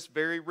 for this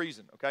very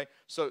reason. Okay,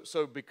 so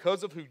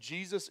because of who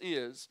Jesus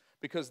is,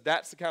 because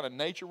that's the kind of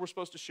nature we're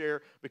supposed to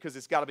share, because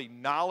it's got to be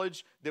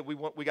knowledge that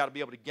we got to be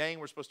able to gain.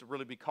 We're supposed to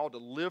really be called to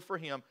live for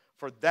Him.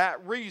 For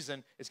that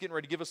reason, it's getting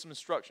ready to give us some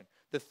instruction.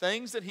 The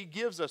things that He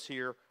gives us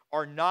here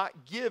are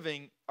not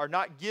given.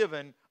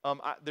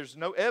 There's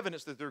no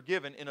evidence that they're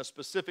given in a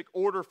specific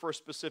order for a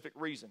specific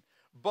reason,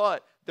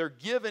 but they're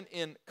given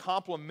in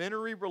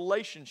complementary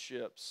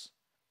relationships.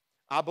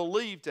 I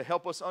believe to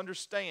help us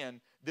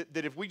understand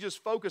that if we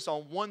just focus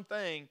on one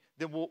thing,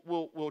 then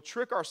we'll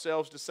trick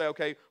ourselves to say,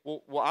 okay,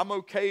 well I'm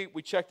okay.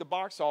 We check the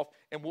box off,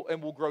 and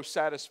we'll grow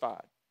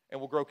satisfied. And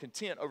we'll grow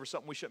content over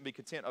something we shouldn't be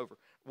content over.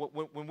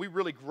 When we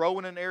really grow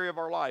in an area of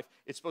our life,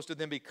 it's supposed to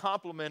then be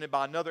complemented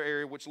by another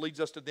area, which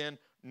leads us to then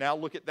now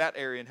look at that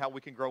area and how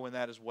we can grow in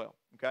that as well.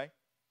 Okay?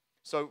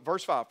 So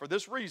verse 5, for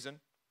this reason,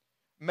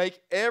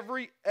 make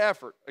every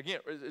effort.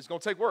 Again, it's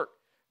going to take work.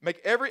 Make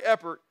every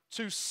effort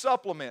to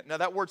supplement. Now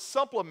that word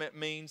supplement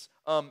means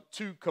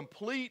to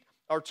complete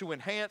or to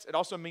enhance. It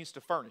also means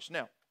to furnish.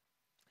 Now,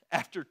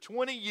 after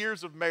 20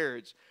 years of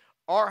marriage,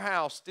 our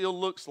house still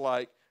looks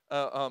like,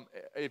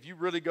 if you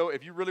really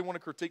want to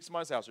critique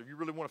somebody's house, or if you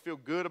really want to feel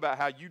good about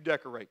how you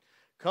decorate,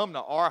 come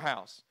to our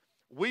house.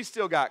 We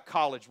still got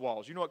college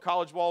walls. You know what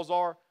college walls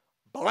are?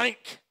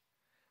 Blank.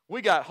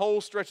 We got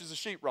whole stretches of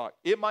sheetrock.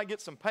 It might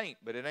get some paint,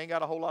 but it ain't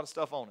got a whole lot of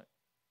stuff on it.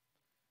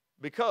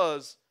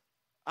 Because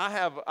I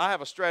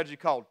have a strategy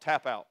called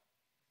tap out.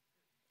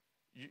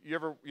 You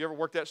ever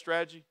work that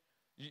strategy?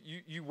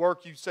 You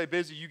work, you stay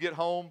busy, you get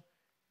home,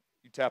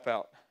 you tap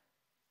out.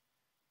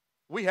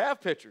 We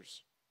have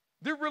pictures.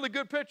 They're really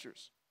good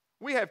pictures.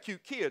 We have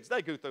cute kids.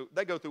 They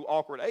go through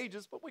awkward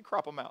ages, but we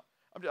crop them out.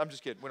 I'm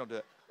just kidding. We don't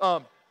do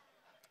that.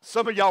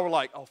 Some of y'all were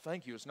like, "Oh,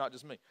 thank you. It's not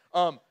just me."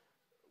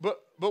 But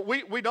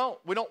we don't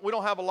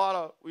have a lot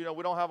of we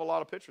don't have a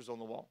lot of pictures on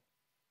the wall.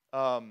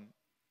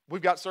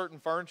 We've got certain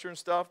furniture and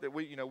stuff that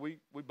we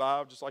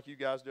buy just like you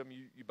guys do. I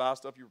mean, you buy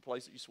stuff, you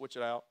replace it, you switch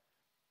it out.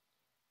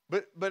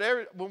 But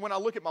when I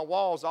look at my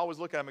walls, I always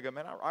look at them and go,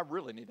 "Man, I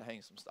really need to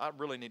hang some. I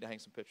really need to hang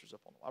some pictures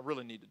up on them. I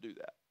really need to do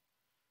that."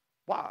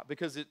 Why?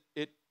 Because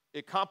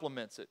it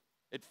complements it,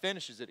 it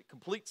finishes it, it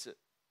completes it,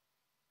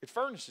 it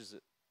furnishes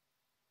it.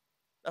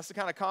 That's the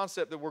kind of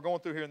concept that we're going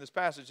through here in this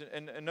passage.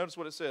 And notice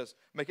what it says: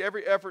 make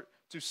every effort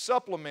to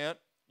supplement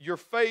your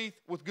faith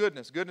with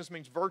goodness. Goodness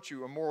means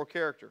virtue or moral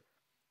character.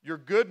 Your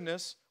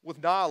goodness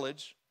with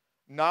knowledge,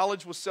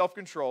 knowledge with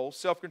self-control,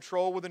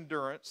 self-control with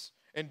endurance,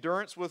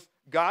 endurance with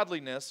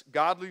godliness,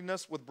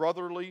 godliness with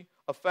brotherly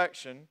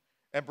affection,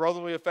 and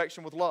brotherly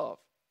affection with love.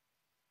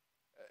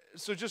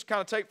 So just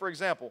kind of take, for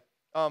example,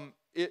 how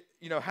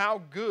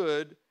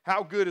good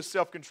is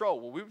self-control?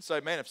 Well, we would say,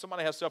 man, if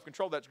somebody has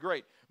self-control, that's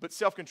great. But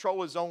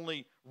self-control is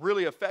only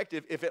really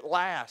effective if it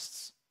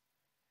lasts.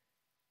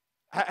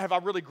 Have I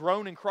really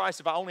grown in Christ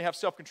if I only have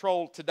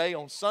self-control today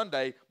on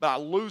Sunday, but I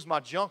lose my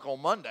junk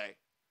on Monday?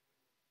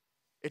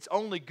 It's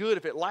only good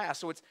if it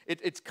lasts. So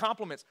it's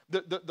complements.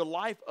 The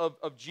life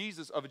of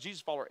Jesus, of a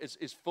Jesus follower,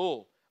 is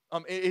full.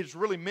 It's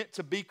really meant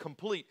to be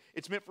complete.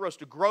 It's meant for us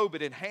to grow,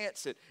 but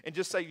enhance it, and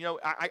just say,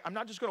 I'm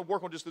not just going to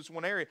work on just this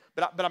one area,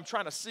 but I'm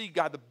trying to see,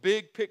 God, the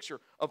big picture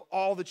of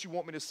all that you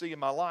want me to see in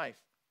my life.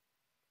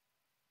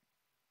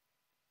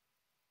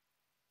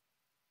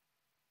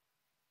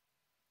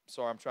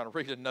 Sorry, I'm trying to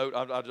read a note.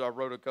 I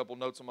wrote a couple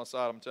notes on my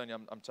side. I'm telling you,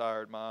 I'm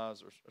tired. My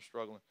eyes are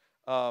struggling.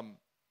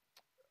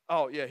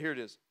 Here it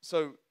is.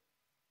 So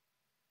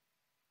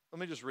let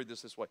me just read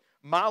this way.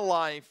 My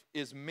life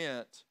is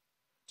meant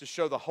to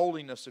show the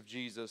holiness of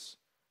Jesus,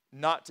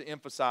 not to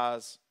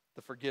emphasize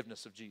the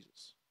forgiveness of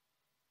Jesus.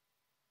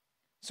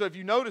 So if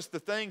you notice the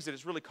things that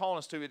it's really calling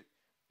us to,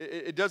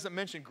 it doesn't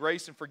mention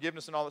grace and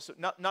forgiveness and all this.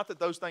 Not that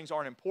those things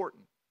aren't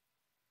important.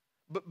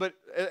 But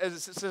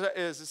as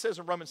it says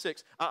in Romans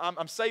 6,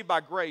 I'm saved by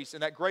grace,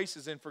 and that grace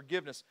is in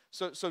forgiveness.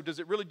 So does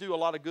it really do a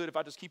lot of good if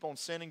I just keep on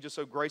sinning just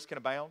so grace can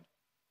abound?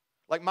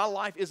 Like, my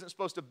life isn't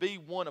supposed to be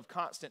one of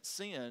constant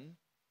sin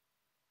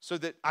so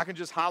that I can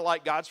just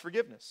highlight God's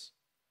forgiveness.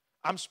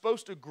 I'm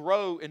supposed to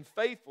grow in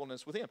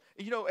faithfulness with Him.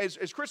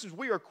 As Christians,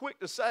 we're quick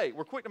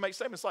to make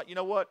statements like,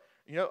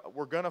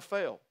 we're going to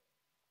fail.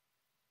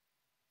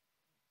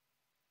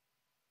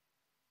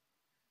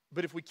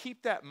 But if we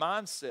keep that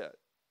mindset,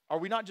 are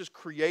we not just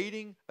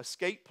creating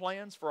escape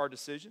plans for our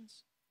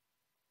decisions?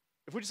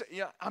 If we just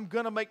say, I'm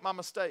going to make my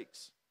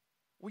mistakes.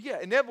 Well, yeah,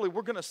 inevitably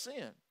we're going to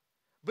sin.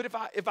 But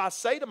if I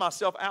say to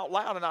myself out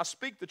loud and I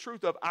speak the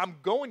truth of I'm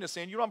going to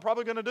sin, you know what I'm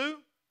probably going to do?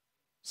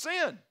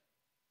 Sin.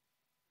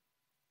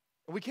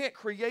 And we can't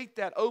create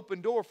that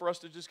open door for us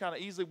to just kind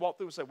of easily walk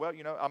through and say, well,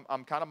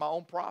 I'm kind of my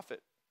own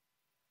prophet.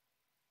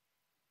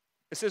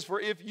 It says, for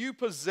if you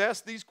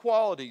possess these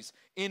qualities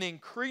in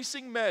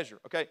increasing measure,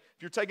 okay,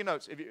 if you're taking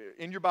notes, if you're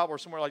in your Bible or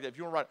somewhere like that, if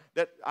you want to write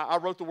that, I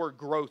wrote the word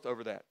growth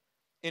over that,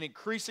 in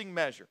increasing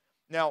measure.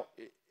 Now,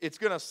 it's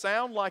going to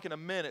sound like in a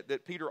minute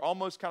that Peter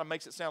almost kind of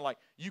makes it sound like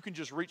you can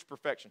just reach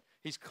perfection.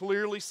 He's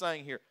clearly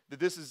saying here that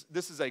this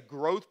is a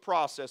growth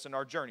process in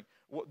our journey.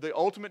 The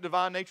ultimate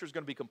divine nature is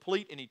going to be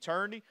complete in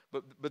eternity,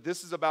 but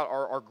this is about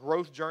our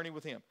growth journey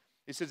with Him.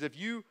 It says, if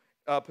you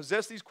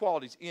possess these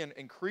qualities in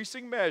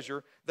increasing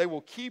measure, they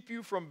will keep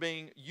you from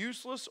being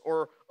useless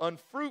or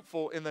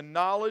unfruitful in the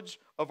knowledge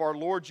of our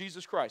Lord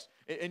Jesus Christ.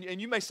 And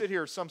you may sit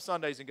here some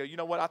Sundays and go, you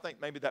know what, I think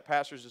maybe that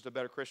pastor is just a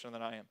better Christian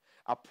than I am.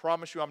 I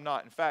promise you I'm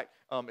not. In fact,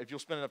 if you'll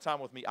spend enough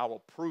time with me, I will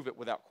prove it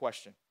without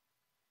question.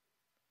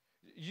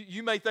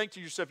 You may think to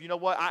yourself, you know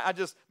what,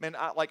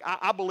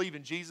 I believe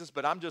in Jesus,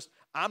 but I'm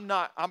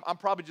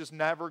probably just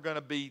never going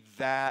to be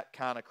that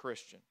kind of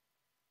Christian.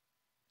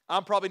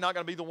 I'm probably not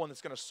going to be the one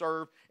that's going to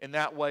serve in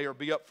that way or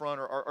be up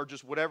front or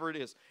just whatever it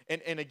is.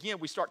 And again,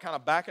 we start kind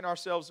of backing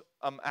ourselves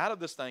out of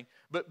this thing.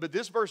 But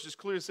this verse just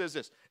clearly says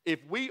this. If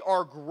we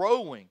are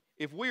growing,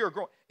 it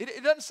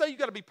doesn't say you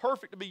got to be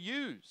perfect to be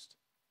used.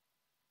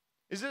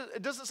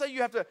 It doesn't say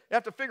you have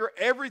to figure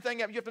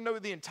everything out. You have to know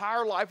the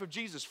entire life of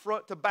Jesus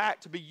front to back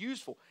to be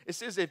useful. It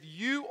says if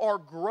you are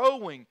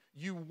growing,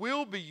 you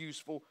will be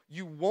useful.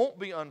 You won't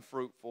be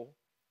unfruitful.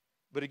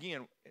 But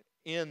again,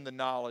 in the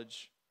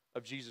knowledge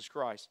of Jesus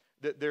Christ.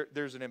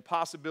 There's an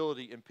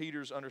impossibility in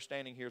Peter's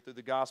understanding here through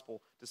the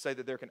gospel to say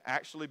that there can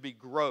actually be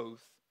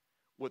growth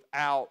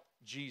without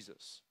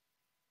Jesus.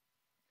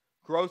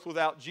 Growth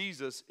without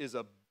Jesus is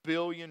a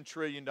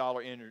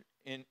billion-trillion-dollar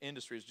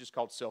industry. It's just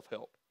called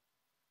self-help.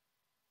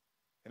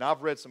 And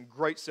I've read some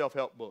great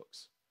self-help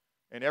books.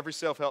 And every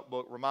self-help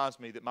book reminds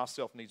me that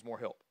myself needs more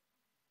help.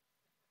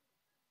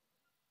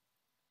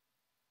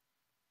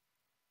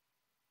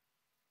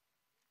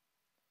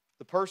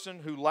 person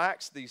who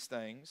lacks these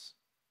things,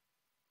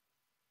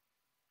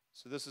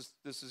 so this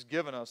is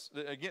given us,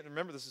 again,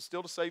 remember, this is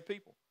still to save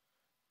people.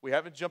 We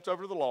haven't jumped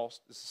over to the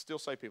lost. This is still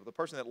save people. The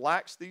person that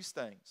lacks these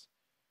things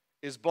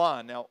is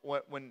blind. Now,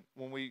 when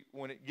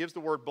it gives the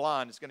word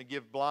blind, it's going to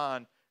give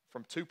blind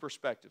from two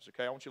perspectives,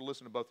 okay? I want you to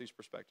listen to both these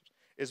perspectives.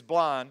 Is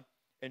blind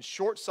and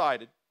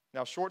short-sighted.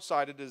 Now,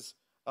 short-sighted is,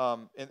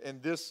 in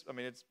this, I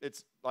mean,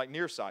 it's like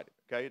nearsighted,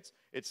 okay?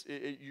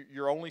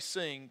 You're only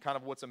seeing kind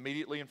of what's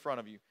immediately in front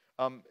of you.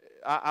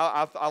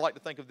 I like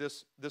to think of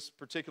this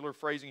particular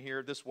phrasing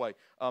here this way.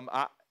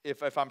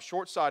 If I'm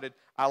short-sighted,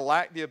 I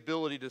lack the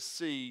ability to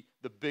see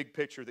the big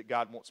picture that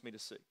God wants me to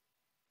see.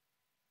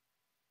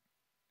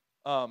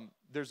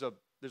 There's a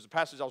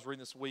passage I was reading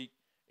this week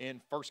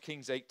in 1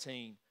 Kings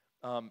 18,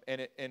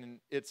 and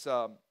it's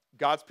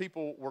God's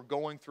people were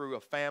going through a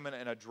famine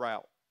and a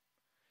drought,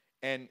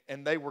 and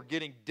they were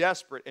getting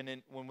desperate. And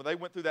then when they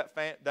went through that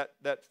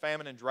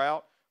famine and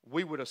drought,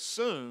 we would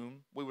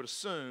assume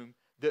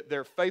that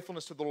their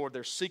faithfulness to the Lord,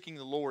 their seeking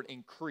the Lord,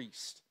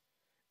 increased.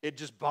 It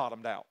just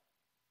bottomed out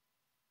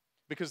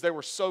because they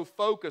were so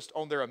focused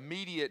on their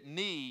immediate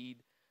need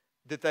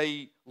that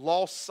they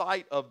lost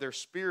sight of their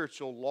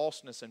spiritual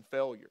lostness and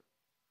failure.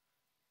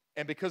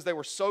 And because they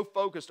were so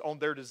focused on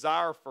their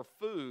desire for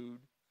food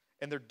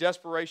and their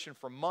desperation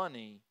for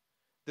money,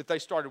 that they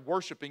started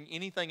worshiping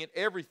anything and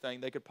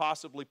everything they could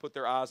possibly put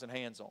their eyes and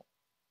hands on.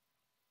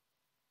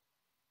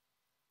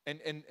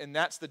 And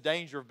that's the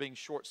danger of being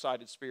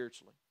short-sighted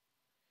spiritually.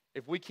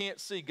 If we can't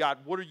see, God,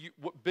 what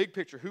big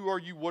picture, who are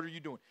you, what are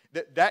you doing?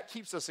 That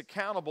keeps us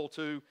accountable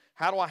to,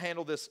 how do I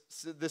handle this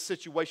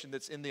situation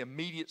that's in the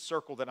immediate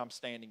circle that I'm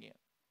standing in?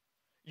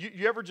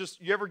 You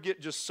ever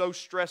get just so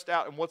stressed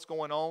out in what's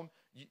going on,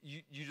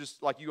 you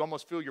just, like, you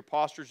almost feel your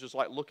posture's just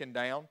like looking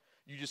down.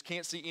 You just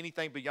can't see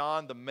anything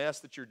beyond the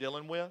mess that you're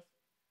dealing with.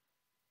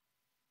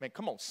 Man,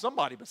 come on,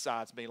 somebody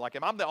besides me. Like,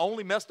 am I the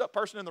only messed up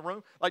person in the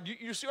room? Like,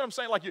 you see what I'm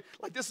saying? Like,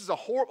 this is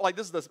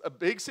a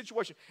big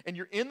situation, and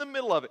you're in the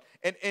middle of it,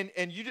 and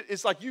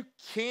it's like you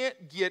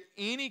can't get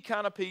any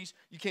kind of peace,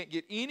 you can't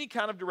get any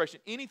kind of direction,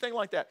 anything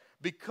like that,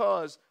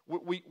 because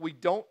we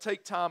don't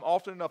take time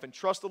often enough and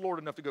trust the Lord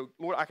enough to go,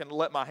 Lord, I can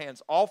let my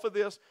hands off of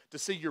this to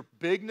see your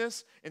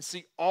bigness and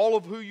see all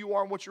of who you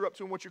are and what you're up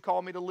to and what you're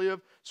calling me to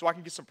live, so I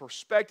can get some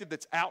perspective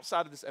that's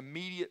outside of this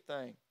immediate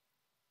thing.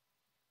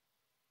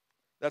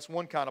 That's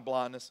one kind of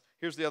blindness.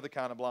 Here's the other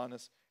kind of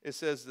blindness. It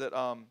says that,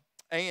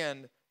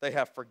 and they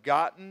have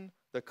forgotten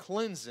the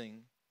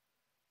cleansing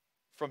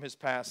from his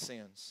past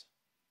sins.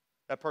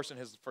 That person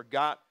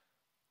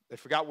they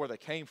forgot where they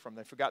came from.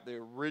 They forgot the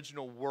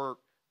original work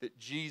that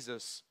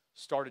Jesus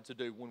started to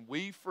do. When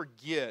we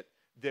forget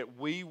that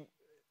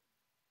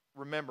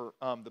remember,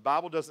 the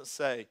Bible doesn't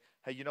say,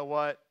 hey, you know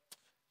what?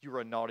 You were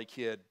a naughty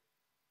kid.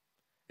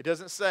 It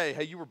doesn't say,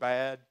 hey, you were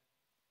bad.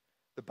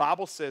 The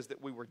Bible says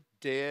that we were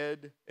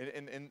dead,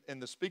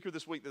 and the speaker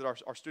this week that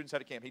our students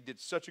had at camp, he did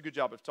such a good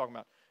job of talking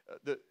about,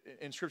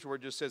 in Scripture where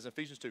it just says in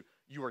Ephesians 2,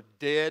 you are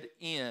dead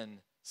in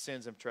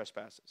sins and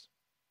trespasses.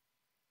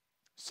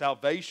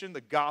 Salvation,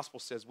 the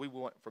gospel says we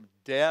went from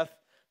death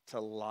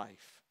to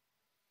life.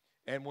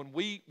 And when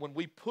we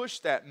push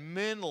that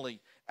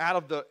mentally out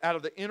of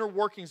the inner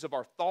workings of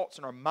our thoughts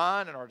and our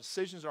mind and our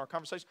decisions and our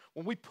conversations,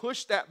 when we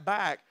push that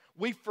back,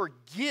 we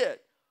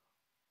forget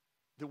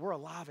that we're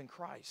alive in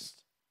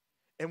Christ.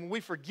 And when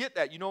we forget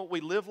that, you know what we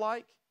live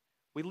like?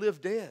 We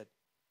live dead.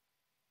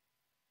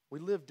 We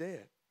live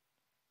dead.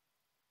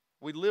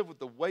 We live with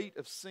the weight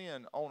of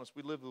sin on us.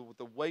 We live with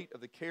the weight of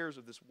the cares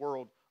of this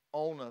world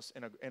on us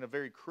in a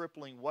very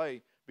crippling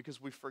way, because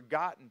we've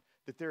forgotten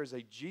that there is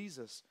a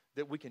Jesus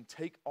that we can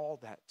take all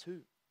that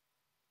to.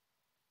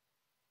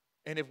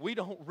 And if we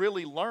don't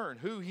really learn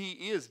who he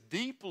is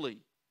deeply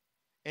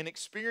and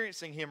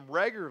experiencing him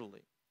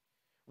regularly,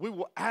 we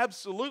will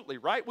absolutely,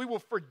 right? We will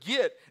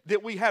forget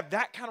that we have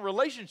that kind of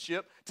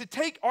relationship to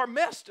take our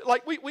mess.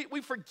 Like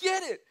we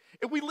forget it,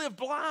 and we live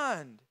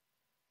blind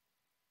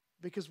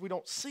because we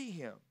don't see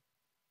him,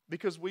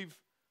 because we've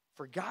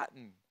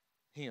forgotten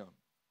him.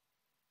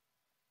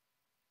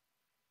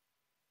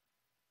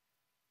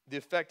 The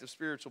effect of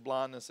spiritual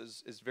blindness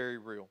is very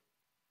real.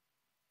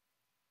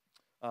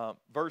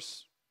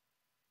 Verse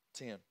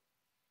 10.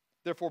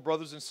 Therefore,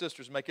 brothers and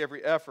sisters, make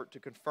every effort to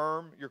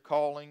confirm your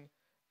calling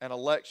and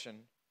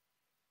election.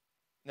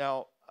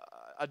 Now,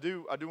 I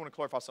do want to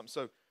clarify something.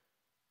 So,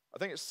 I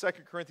think it's 2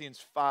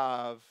 Corinthians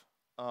 5.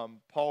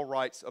 Paul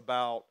writes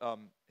about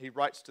he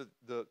writes to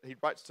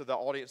the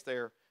audience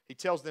there. He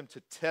tells them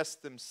to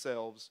test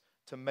themselves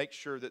to make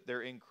sure that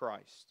they're in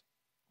Christ.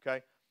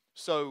 Okay,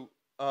 so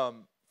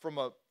from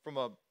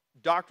a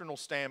doctrinal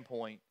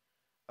standpoint,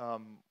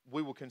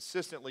 we will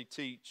consistently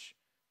teach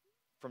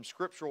from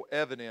scriptural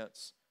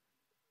evidence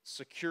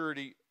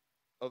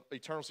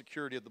eternal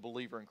security of the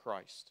believer in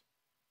Christ.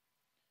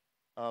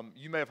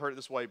 You may have heard it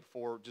this way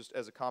before, just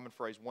as a common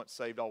phrase, once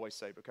saved, always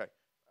saved. Okay,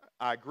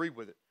 I agree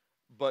with it.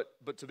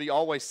 But to be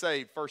always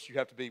saved, first you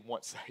have to be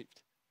once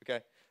saved.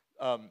 Okay?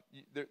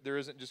 There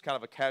isn't just kind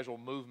of a casual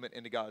movement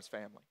into God's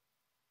family.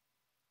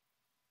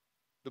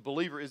 The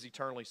believer is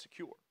eternally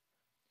secure.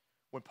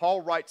 When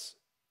Paul writes,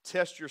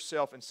 test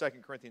yourself in 2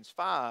 Corinthians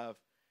 5,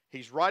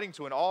 he's writing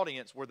to an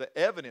audience where the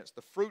evidence,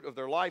 the fruit of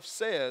their life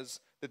says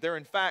that they're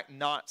in fact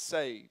not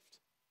saved.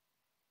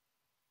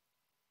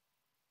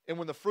 And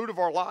when the fruit of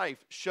our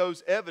life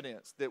shows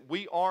evidence that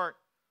we aren't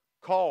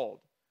called,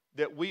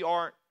 that we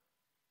aren't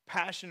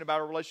passionate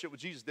about our relationship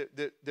with Jesus,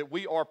 that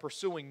we are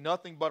pursuing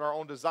nothing but our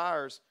own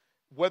desires,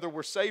 whether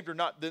we're saved or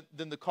not,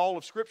 then the call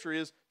of Scripture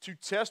is to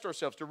test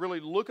ourselves, to really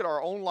look at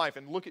our own life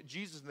and look at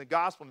Jesus and the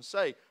gospel and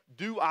say,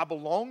 do I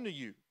belong to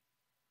you?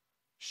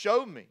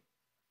 Show me.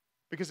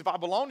 Because if I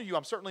belong to you,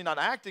 I'm certainly not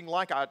acting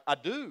like I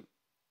do.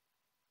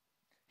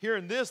 Here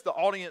in this, the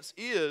audience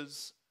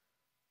is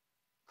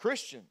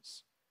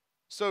Christians.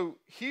 So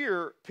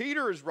here,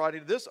 Peter is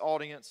writing to this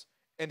audience,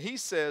 and he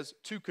says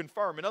to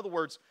confirm. In other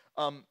words,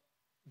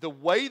 the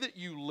way that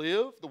you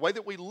live, the way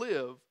that we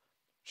live,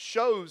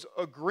 shows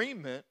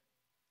agreement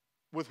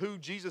with who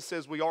Jesus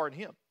says we are in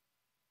Him.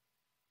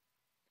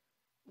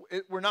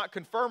 We're not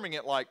confirming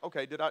it like,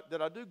 okay, did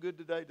I do good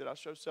today? Did I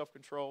show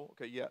self-control?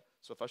 Okay, yeah.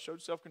 So if I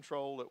showed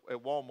self-control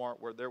at Walmart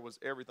where there was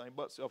everything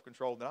but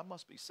self-control, then I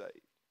must be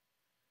saved.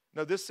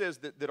 No, this says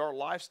that our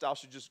lifestyle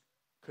should just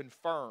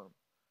confirm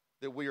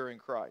that we are in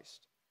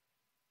Christ.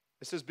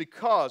 It says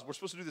because, we're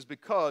supposed to do this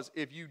because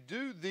if you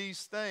do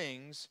these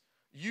things,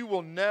 you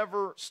will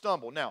never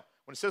stumble. Now,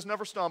 when it says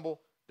never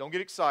stumble, don't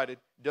get excited.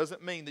 It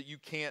doesn't mean that you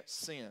can't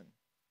sin.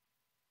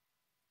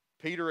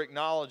 Peter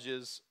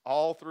acknowledges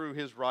all through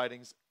his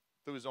writings,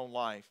 through his own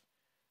life,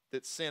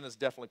 that sin is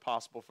definitely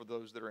possible for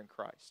those that are in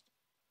Christ.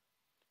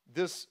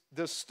 This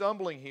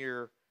stumbling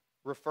here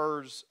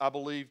refers, I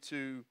believe,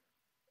 to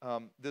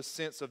this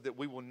sense of that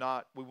we will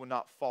not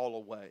fall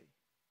away.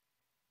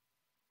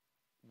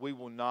 We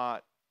will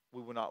not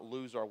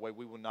lose our way.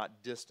 We will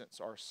not distance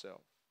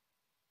ourselves.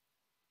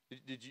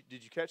 Did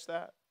you catch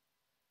that?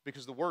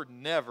 Because the word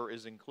never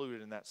is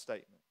included in that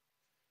statement.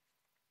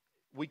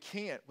 We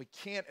can't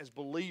as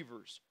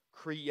believers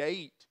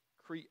create.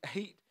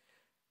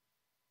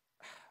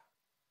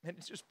 And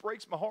it just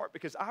breaks my heart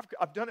because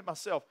I've done it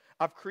myself.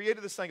 I've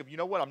created this thing of, you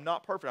know what, I'm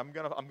not perfect. I'm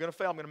gonna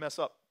fail, I'm gonna mess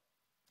up.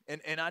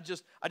 And I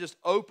just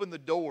open the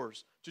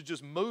doors to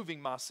just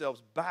moving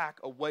myself back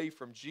away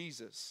from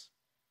Jesus.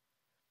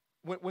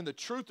 When the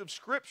truth of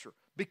Scripture,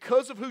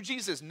 because of who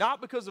Jesus is,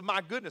 not because of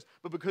my goodness,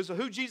 but because of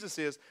who Jesus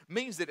is,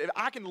 means that if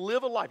I can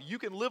live a life, you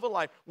can live a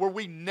life where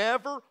we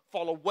never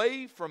fall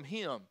away from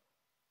Him.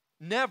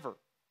 Never.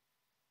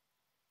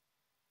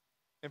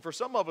 And for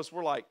some of us,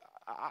 we're like,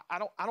 I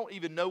don't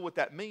even know what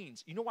that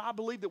means. You know why I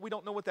believe that we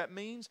don't know what that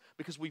means?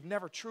 Because we've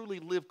never truly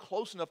lived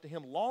close enough to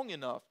Him long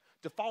enough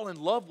to fall in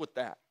love with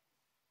that.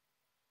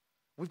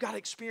 We've got to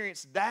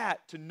experience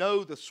that to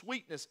know the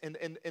sweetness and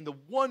the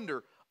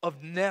wonder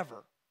of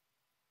never.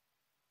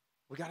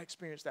 We've got to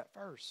experience that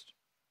first.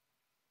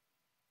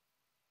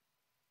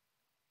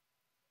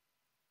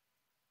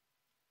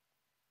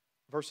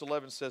 Verse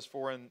 11 says,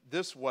 for in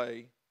this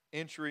way,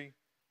 entry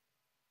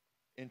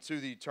into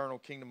the eternal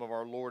kingdom of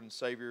our Lord and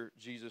Savior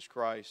Jesus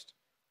Christ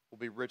will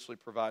be richly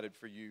provided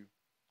for you.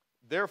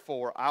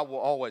 Therefore, I will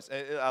always,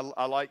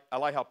 I like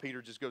how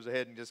Peter just goes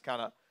ahead and just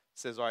kind of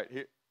says, all right,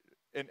 here,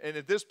 and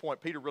at this point,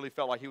 Peter really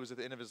felt like he was at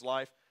the end of his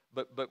life,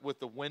 but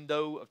with the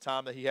window of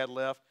time that he had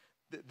left,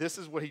 this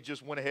is what he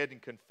just went ahead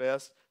and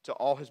confessed to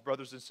all his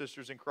brothers and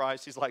sisters in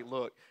Christ. He's like,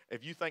 look,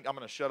 if you think I'm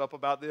going to shut up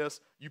about this,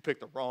 you picked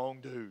the wrong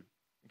dude.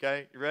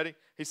 Okay, you ready?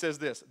 He says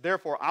this,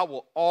 therefore, I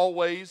will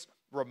always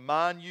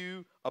remind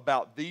you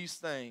about these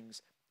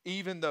things,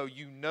 even though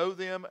you know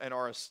them and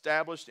are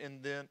established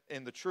in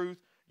the truth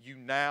you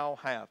now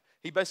have.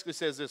 He basically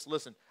says this,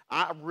 listen,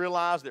 I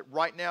realize that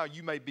right now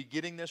you may be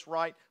getting this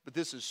right, but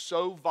this is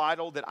so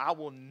vital that I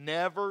will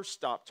never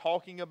stop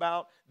talking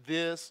about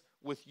this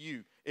with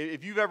you.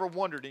 If you've ever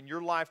wondered in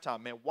your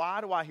lifetime, man,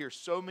 why do I hear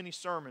so many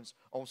sermons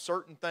on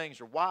certain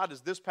things, or why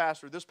does this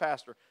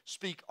pastor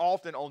speak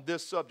often on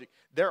this subject?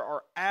 There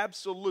are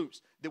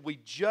absolutes that we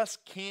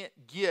just can't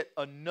get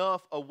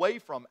enough away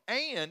from.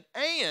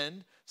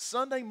 And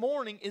Sunday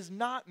morning is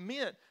not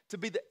meant to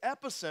be the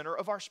epicenter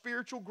of our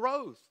spiritual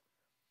growth.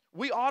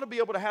 We ought to be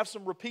able to have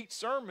some repeat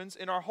sermons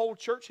in our whole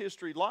church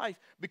history life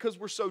because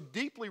we're so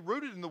deeply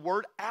rooted in the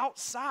Word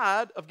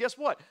outside of, guess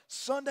what?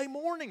 Sunday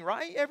morning,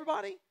 right,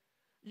 everybody?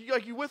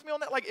 You with me on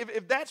that? Like,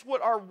 if that's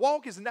what our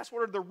walk is and that's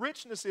what the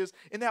richness is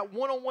in that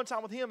one-on-one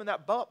time with Him and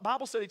that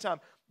Bible study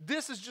time,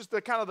 this is just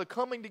the kind of the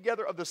coming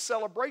together of the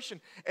celebration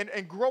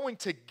and growing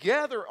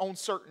together on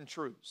certain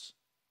truths.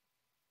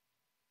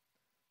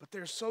 But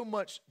there's so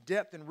much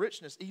depth and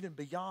richness even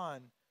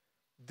beyond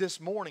this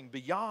morning,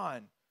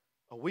 beyond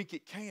a week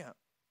at camp.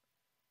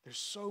 There's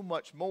so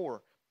much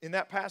more. In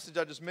that passage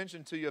I just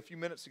mentioned to you a few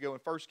minutes ago in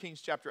 1 Kings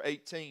chapter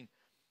 18,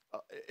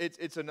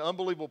 it's an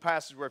unbelievable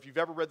passage where if you've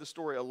ever read the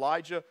story,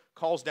 Elijah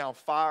calls down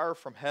fire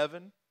from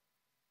heaven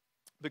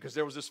because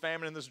there was this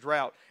famine and this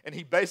drought. And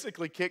he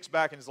basically kicks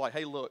back and is like,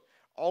 hey, look,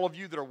 all of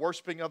you that are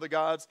worshiping other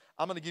gods,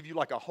 I'm going to give you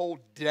like a whole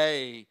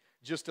day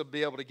just to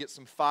be able to get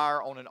some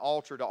fire on an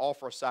altar to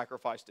offer a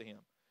sacrifice to Him.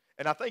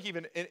 And I think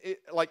even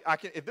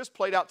if this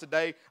played out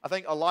today, I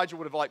think Elijah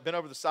would have like been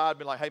over the side,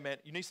 been like, "Hey man,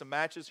 you need some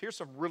matches? Here's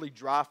some really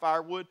dry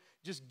firewood.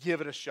 Just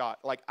give it a shot."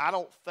 Like, I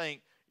don't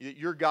think that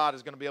your God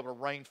is going to be able to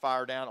rain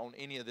fire down on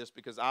any of this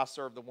because I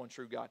serve the one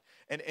true God.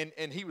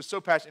 And he was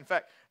so passionate. In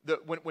fact,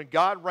 when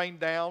God rained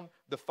down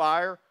the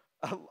fire,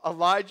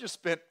 Elijah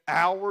spent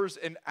hours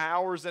and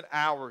hours and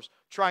hours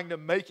trying to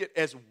make it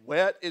as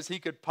wet as he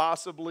could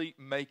possibly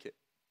make it,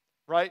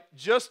 right?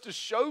 Just to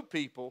show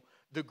people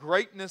the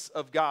greatness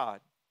of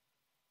God.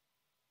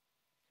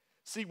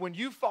 See, when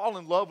you fall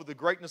in love with the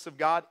greatness of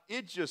God,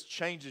 it just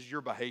changes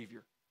your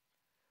behavior.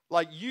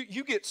 Like,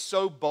 you get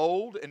so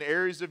bold in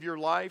areas of your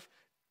life,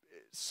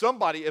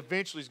 somebody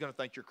eventually is going to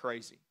think you're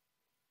crazy.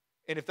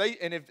 And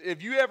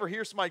if you ever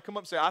hear somebody come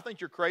up and say, "I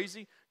think you're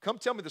crazy," come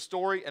tell me the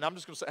story, and I'm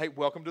just going to say, "Hey,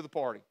 welcome to the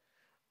party."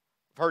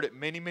 I've heard it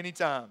many, many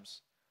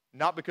times.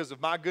 Not because of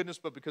my goodness,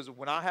 but because of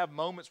when I have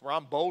moments where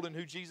I'm bold in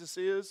who Jesus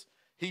is,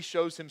 he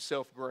shows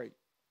himself great.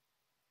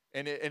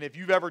 And if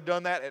you've ever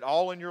done that at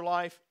all in your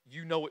life,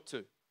 you know it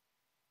too.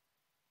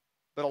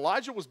 But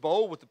Elijah was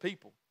bold with the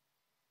people.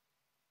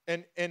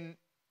 And in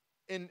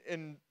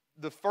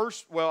the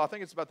first, I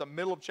think it's about the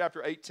middle of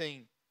chapter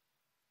 18,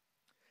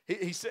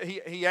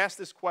 he asked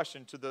this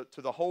question to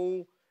the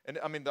whole, and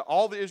I mean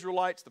all the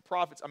Israelites, the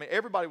prophets, I mean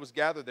everybody was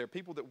gathered there.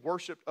 People that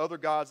worshiped other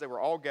gods, they were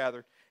all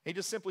gathered. He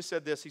just simply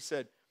said this. He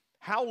said,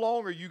 "How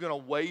long are you going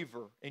to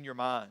waver in your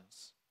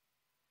minds?"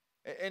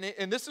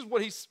 And this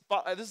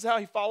is how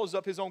he follows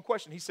up his own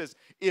question. He says,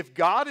 "If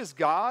God is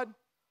God,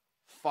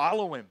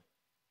 follow him."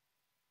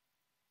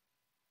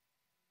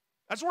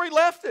 That's where he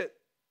left it.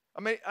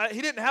 I mean,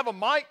 he didn't have a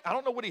mic. I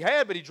don't know what he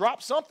had, but he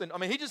dropped something. I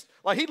mean,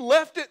 he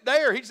left it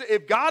there. He said,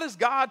 "If God is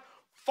God,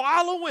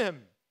 follow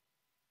him."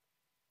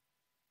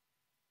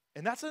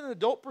 And that's an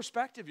adult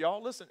perspective,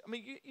 y'all. Listen, I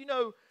mean, you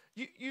know,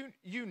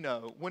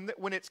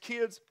 when it's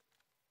kids.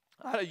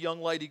 I had a young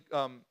lady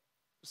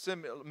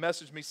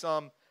message me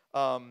from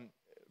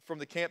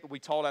the camp that we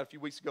taught at a few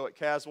weeks ago at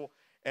Caswell,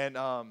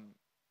 and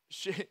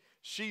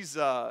she's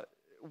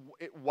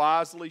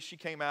wisely, she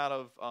came out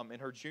of, in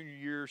her junior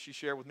year, she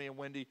shared with me and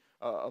Wendy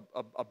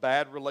a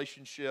bad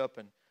relationship,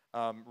 and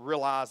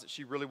realized that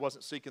she really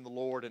wasn't seeking the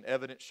Lord, and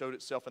evidence showed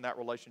itself in that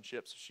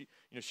relationship. So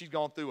she's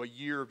gone through a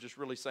year of just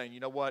really saying, "You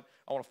know what?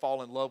 I want to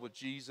fall in love with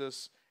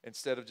Jesus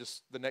instead of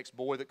just the next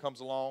boy that comes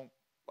along."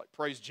 Like,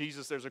 praise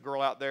Jesus, there's a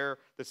girl out there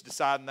that's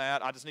deciding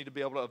that. I just need to be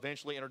able to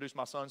eventually introduce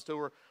my sons to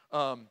her.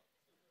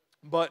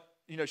 But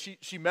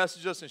she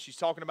messaged us and she's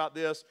talking about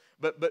this.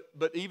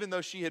 But even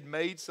though she had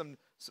made some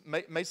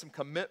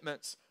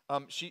commitments,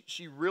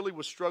 she really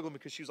was struggling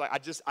because she was like,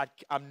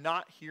 I'm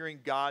not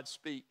hearing God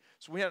speak.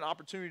 So we had an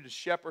opportunity to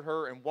shepherd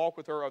her and walk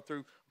with her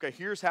through, okay,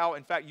 here's how,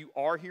 in fact, you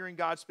are hearing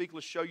God speak.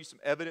 Let's show you some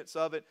evidence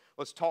of it.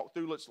 Let's talk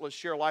through, let's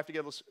share life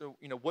together. Let's,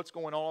 what's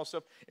going on and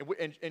stuff.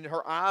 And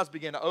her eyes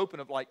began to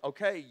open of like,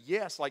 okay,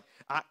 yes, like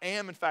I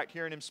am, in fact,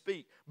 hearing him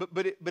speak.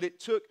 But it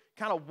took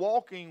kind of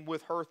walking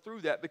with her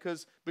through that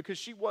because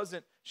she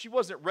wasn't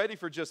ready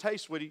for just, "Hey,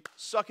 sweetie,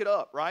 suck it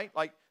up," right?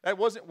 Like, that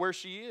wasn't where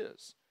she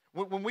is.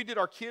 When we did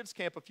our kids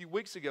camp a few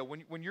weeks ago,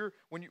 when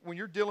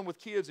you're dealing with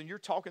kids and you're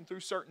talking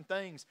through certain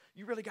things,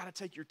 you really got to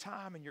take your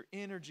time and your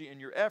energy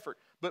and your effort.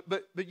 But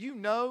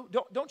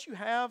don't you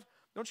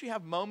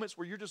have moments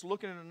where you're just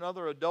looking at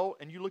another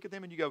adult and you look at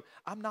them and you go,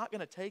 "I'm not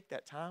going to take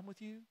that time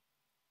with you,"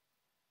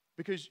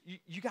 because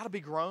you got to be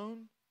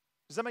grown.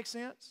 Does that make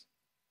sense?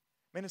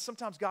 Man, and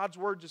sometimes God's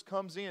word just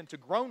comes in to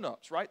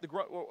grown-ups, right?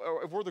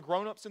 Or if we're the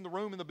grown-ups in the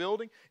room, in the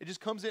building, it just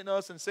comes in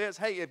us and says,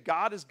 "Hey, if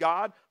God is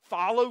God,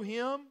 follow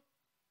him."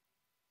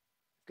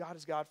 God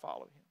is God,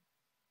 follow him.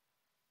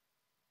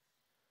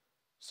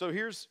 So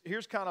here's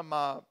kind of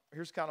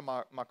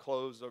my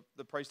close.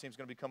 The praise team's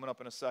going to be coming up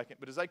in a second,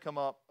 but as they come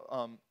up,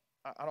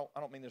 I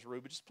don't mean this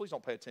rude, but just please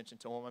don't pay attention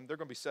to them. I mean, they're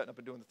going to be setting up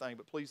and doing the thing,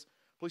 but please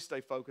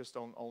stay focused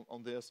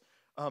on this.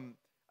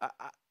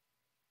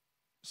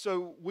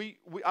 So we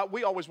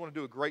always want to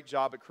do a great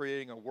job at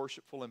creating a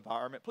worshipful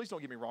environment. Please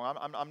don't get me wrong.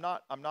 I'm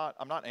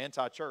not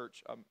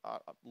anti-church. I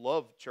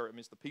love church. I mean,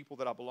 it's the people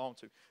that I belong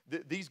to.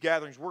 These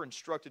gatherings, we're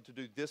instructed to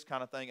do this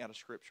kind of thing out of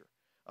Scripture.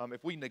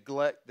 If we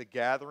neglect the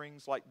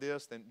gatherings like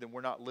this, then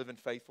we're not living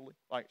faithfully.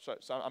 So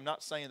I'm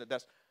not saying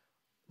that's.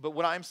 But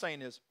what I'm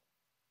saying is,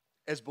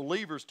 as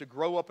believers, to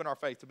grow up in our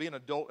faith, to be an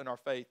adult in our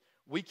faith,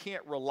 we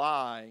can't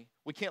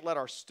let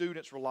our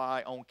students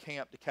rely on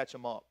camp to catch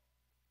them up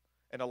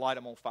and to light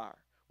them on fire.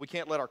 We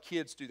can't let our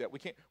kids do that. We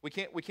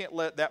can't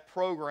let that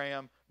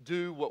program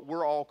do what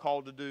we're all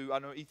called to do. I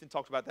know Ethan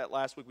talked about that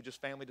last week with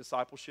just family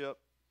discipleship.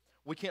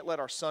 We can't let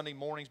our Sunday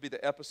mornings be the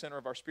epicenter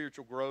of our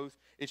spiritual growth.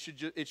 It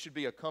should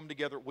be a come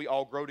together. We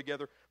all grow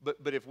together.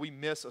 But if we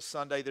miss a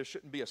Sunday, there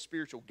shouldn't be a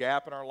spiritual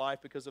gap in our life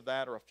because of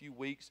that, or a few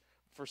weeks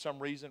for some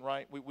reason,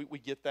 right? We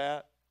get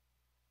that.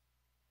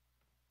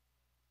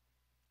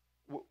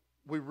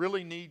 We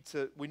really need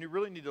to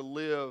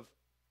live.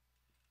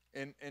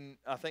 And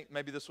I think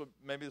maybe this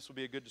will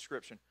be a good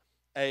description.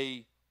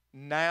 A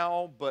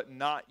now but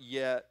not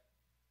yet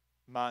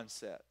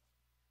mindset.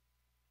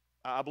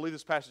 I believe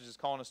this passage is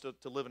calling us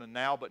to live in a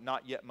now but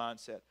not yet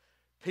mindset.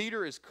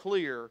 Peter is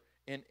clear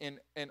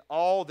in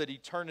all that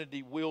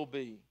eternity will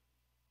be.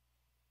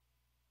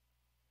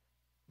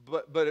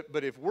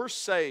 But if we're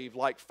saved,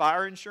 like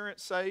fire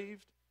insurance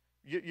saved,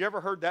 you ever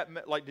heard that?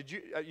 Like, did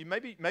you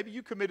maybe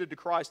you committed to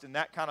Christ in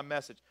that kind of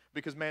message?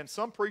 Because, man,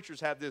 some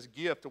preachers have this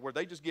gift to where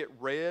they just get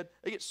red.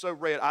 They get so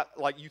red,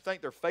 like you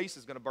think their face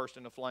is going to burst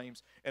into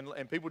flames,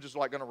 and people just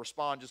like going to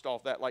respond just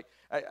off that. Like,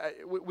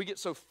 we get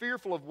so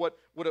fearful of what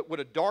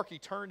a dark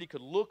eternity could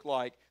look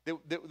like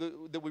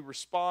that we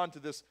respond to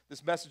this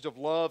message of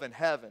love and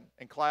heaven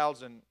and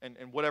clouds and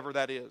whatever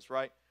that is,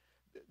 right?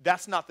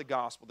 That's not the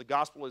gospel. The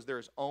gospel is there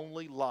is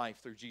only life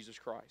through Jesus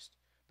Christ,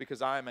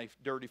 because I am a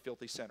dirty,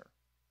 filthy sinner.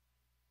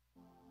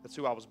 That's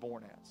who I was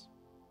born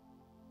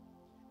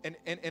as.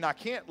 And I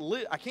can't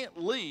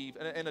leave,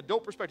 an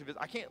adult perspective is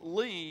I can't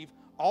leave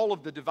all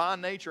of the divine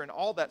nature and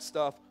all that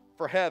stuff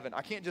for heaven.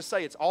 I can't just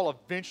say it's all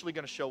eventually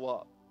going to show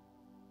up.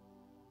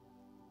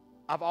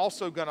 I've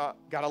also got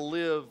to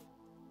live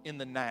in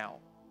the now.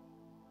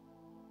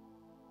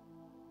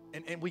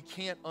 And we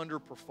can't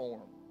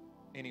underperform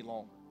any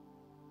longer.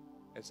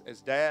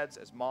 As dads,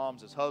 as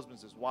moms, as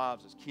husbands, as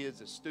wives, as kids,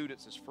 as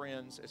students, as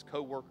friends, as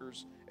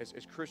co-workers,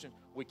 as Christians,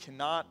 we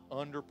cannot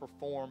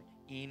underperform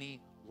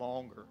any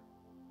longer.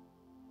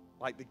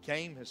 Like, the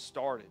game has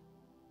started.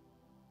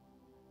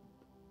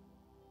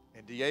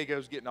 And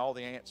Diego's getting all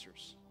the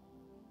answers.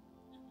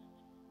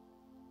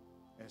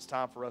 And it's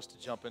time for us to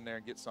jump in there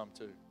and get some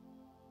too.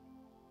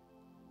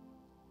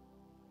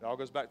 It all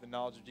goes back to the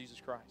knowledge of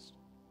Jesus Christ.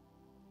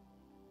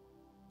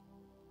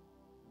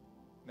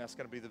 And that's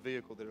going to be the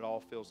vehicle that it all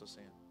fills us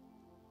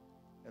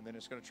in. And then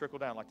it's going to trickle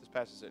down, like this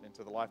passage said,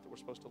 into the life that we're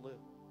supposed to live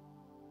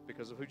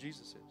because of who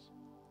Jesus is.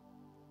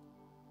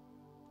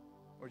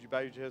 Would you bow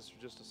your heads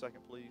for just a second,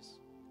 please?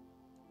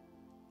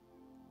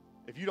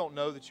 If you don't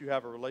know that you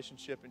have a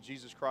relationship in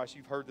Jesus Christ,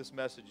 you've heard this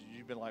message and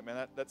you've been like,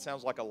 man, that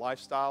sounds like a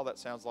lifestyle. That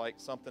sounds like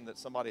something that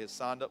somebody has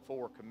signed up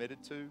for or committed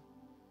to.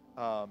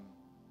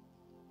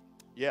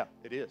 Yeah,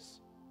 it is.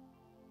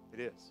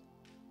 It is.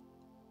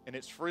 And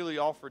it's freely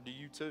offered to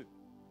you too.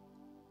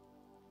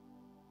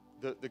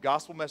 The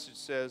gospel message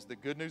says, the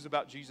good news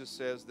about Jesus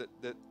says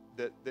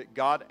that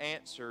God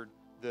answered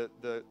the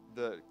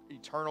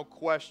eternal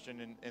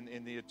question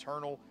and the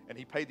eternal, and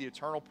He paid the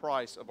eternal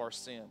price of our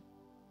sin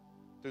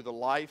through the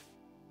life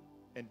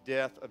and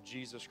death of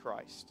Jesus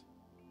Christ.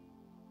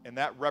 And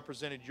that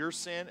represented your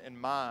sin and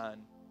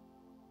mine,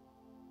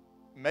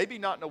 maybe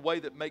not in a way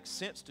that makes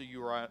sense to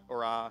you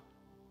or I,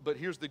 but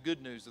here's the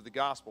good news of the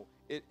gospel.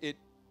 It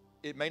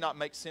may not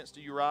make sense to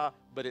you or I,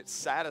 but it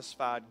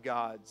satisfied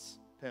God's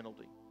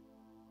penalty.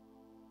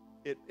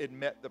 It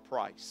met the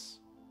price.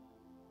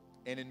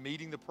 And in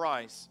meeting the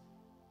price,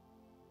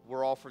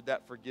 we're offered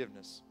that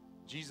forgiveness.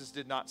 Jesus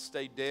did not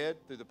stay dead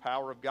through the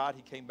power of God.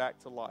 He came back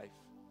to life.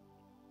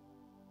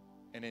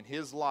 And in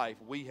His life,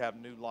 we have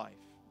new life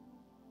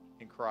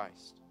in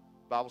Christ.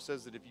 The Bible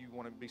says that if you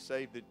want to be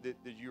saved,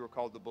 that you are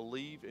called to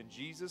believe in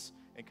Jesus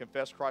and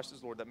confess Christ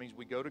as Lord. That means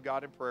we go to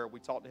God in prayer. We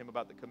talk to Him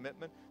about the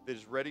commitment that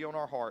is ready on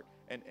our heart.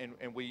 And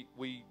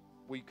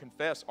we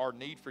confess our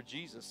need for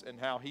Jesus and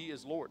how He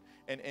is Lord.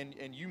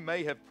 And you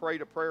may have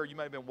prayed a prayer, you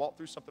may have been walked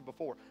through something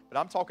before, but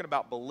I'm talking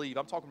about believe.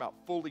 I'm talking about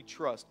fully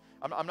trust.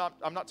 I'm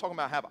not talking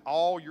about have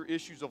all your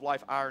issues of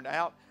life ironed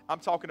out. I'm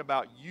talking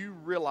about you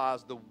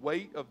realize the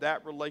weight of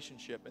that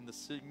relationship and the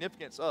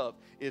significance of,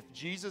 if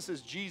Jesus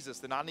is Jesus,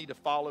 then I need to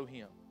follow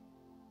Him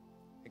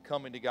and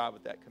come into God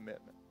with that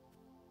commitment.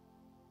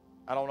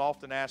 I don't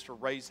often ask for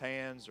raised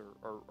hands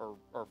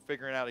or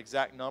figuring out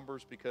exact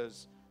numbers,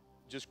 because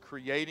just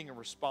creating a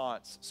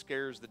response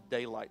scares the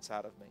daylights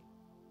out of me.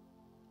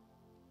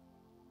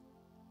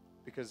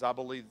 Because I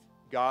believe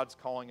God's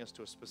calling us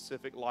to a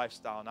specific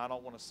lifestyle, and I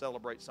don't want to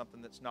celebrate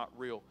something that's not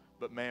real.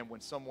 But man, when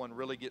someone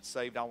really gets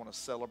saved, I want to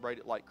celebrate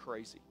it like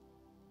crazy.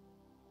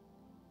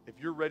 If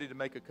you're ready to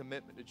make a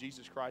commitment to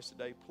Jesus Christ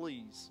today,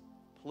 please,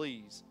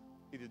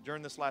 either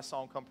during this last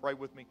song, come pray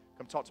with me,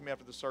 come talk to me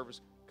after the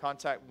service,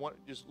 contact one,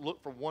 just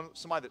look for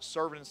somebody that's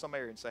serving in some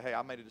area and say, hey,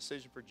 I made a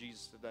decision for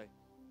Jesus today.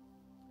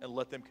 And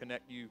let them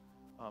connect you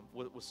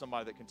with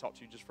somebody that can talk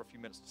to you just for a few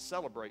minutes to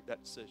celebrate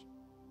that decision.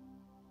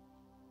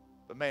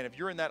 But man, if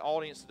you're in that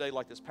audience today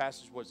like this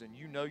passage was, and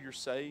you know you're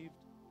saved,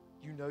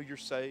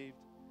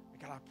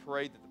 God, I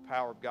pray that the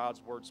power of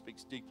God's word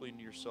speaks deeply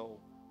into your soul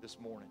this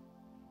morning.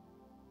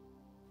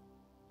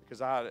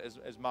 Because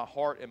as my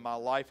heart and my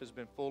life has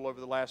been full over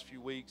the last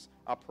few weeks,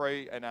 I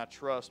pray and I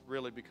trust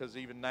really, because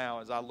even now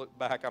as I look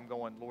back, I'm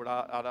going, Lord,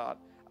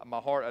 my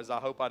heart, as I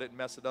hope I didn't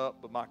mess it up,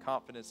 but my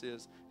confidence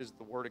is that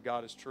the Word of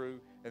God is true,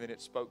 and that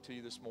it spoke to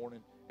you this morning,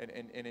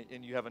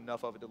 and you have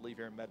enough of it to leave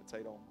here and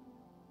meditate on.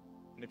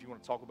 And if you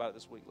want to talk about it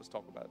this week, let's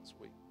talk about it this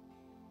week.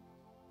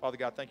 Father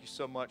God, thank you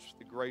so much for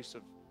the grace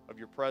of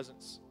your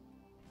presence,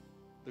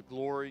 the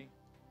glory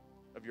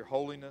of your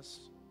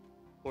holiness.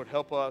 Lord,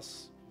 help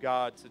us,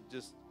 God, to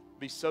just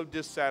be so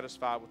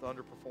dissatisfied with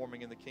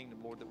underperforming in the kingdom,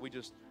 Lord, that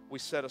we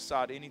set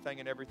aside anything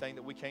and everything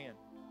that we can.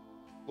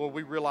 Lord,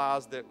 we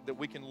realize that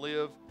we can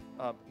live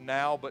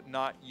now but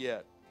not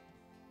yet.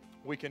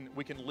 We can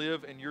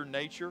live in your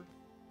nature.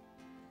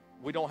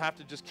 we don't have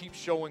to just keep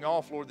showing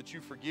off, Lord, that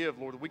you forgive,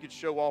 Lord, that we could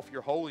show off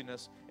your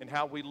holiness and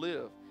how we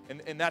live.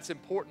 And that's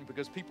important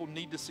because people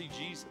need to see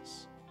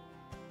Jesus.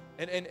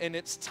 And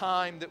it's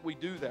time that we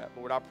do that,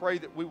 Lord. I pray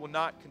that we will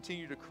not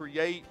continue to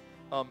create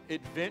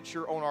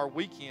adventure on our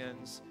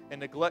weekends and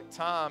neglect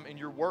time in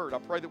your word. I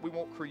pray that we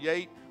won't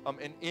create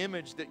an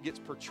image that gets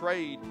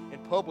portrayed in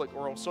public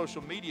or on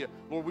social media.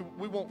 Lord,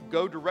 we won't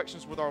go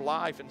directions with our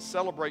life and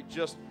celebrate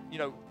just,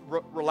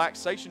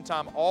 relaxation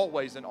time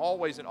always and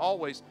always and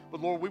always.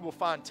 But Lord, we will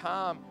find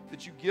time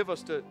that you give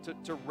us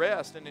to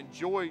rest and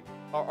enjoy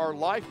our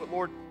life. But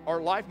Lord,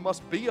 our life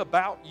must be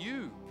about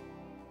you.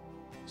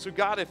 So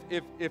God,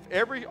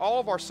 if all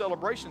of our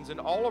celebrations and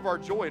all of our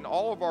joy and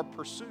all of our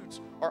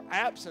pursuits are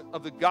absent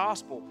of the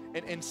gospel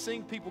and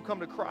seeing people come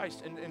to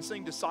Christ and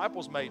seeing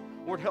disciples made,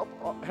 Lord,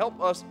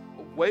 help us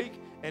wake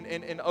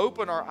and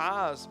open our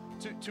eyes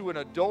to an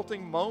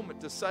adulting moment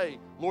to say,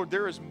 Lord,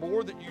 there is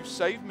more that you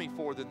saved me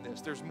for than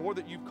this. There's more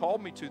that you've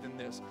called me to than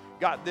this.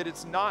 God, that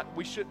it's not,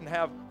 we shouldn't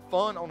have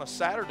fun on a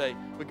Saturday,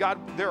 but God,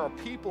 there are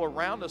people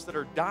around us that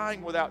are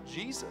dying without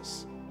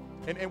Jesus.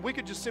 And we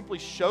could just simply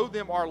show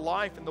them our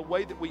life and the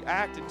way that we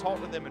act and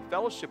talk to them and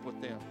fellowship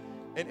with them.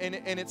 And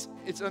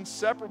it's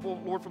inseparable,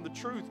 Lord, from the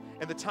truth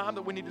and the time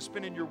that we need to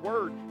spend in your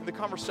word and the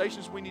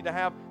conversations we need to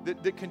have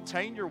that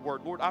contain your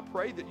word. Lord, I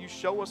pray that you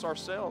show us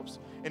ourselves.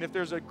 And if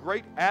there's a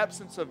great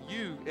absence of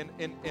you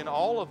in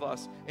all of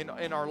us, in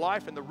our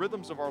life, in the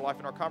rhythms of our life,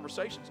 in our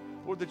conversations,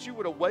 Lord, that you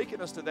would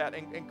awaken us to that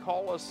and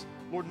call us,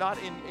 Lord, not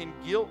in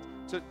guilt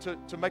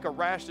to make a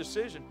rash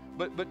decision,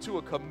 but to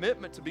a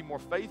commitment to be more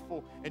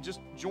faithful and just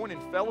join in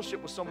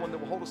fellowship with someone that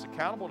will hold us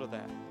accountable to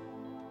that.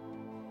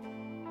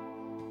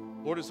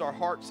 Lord, as our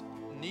hearts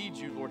need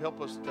you, Lord,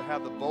 help us to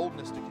have the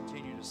boldness to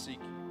continue to seek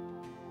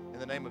you. In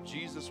the name of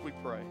Jesus we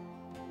pray.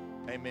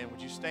 Amen.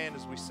 Would you stand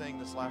as we sing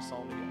this last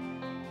song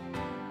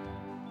together?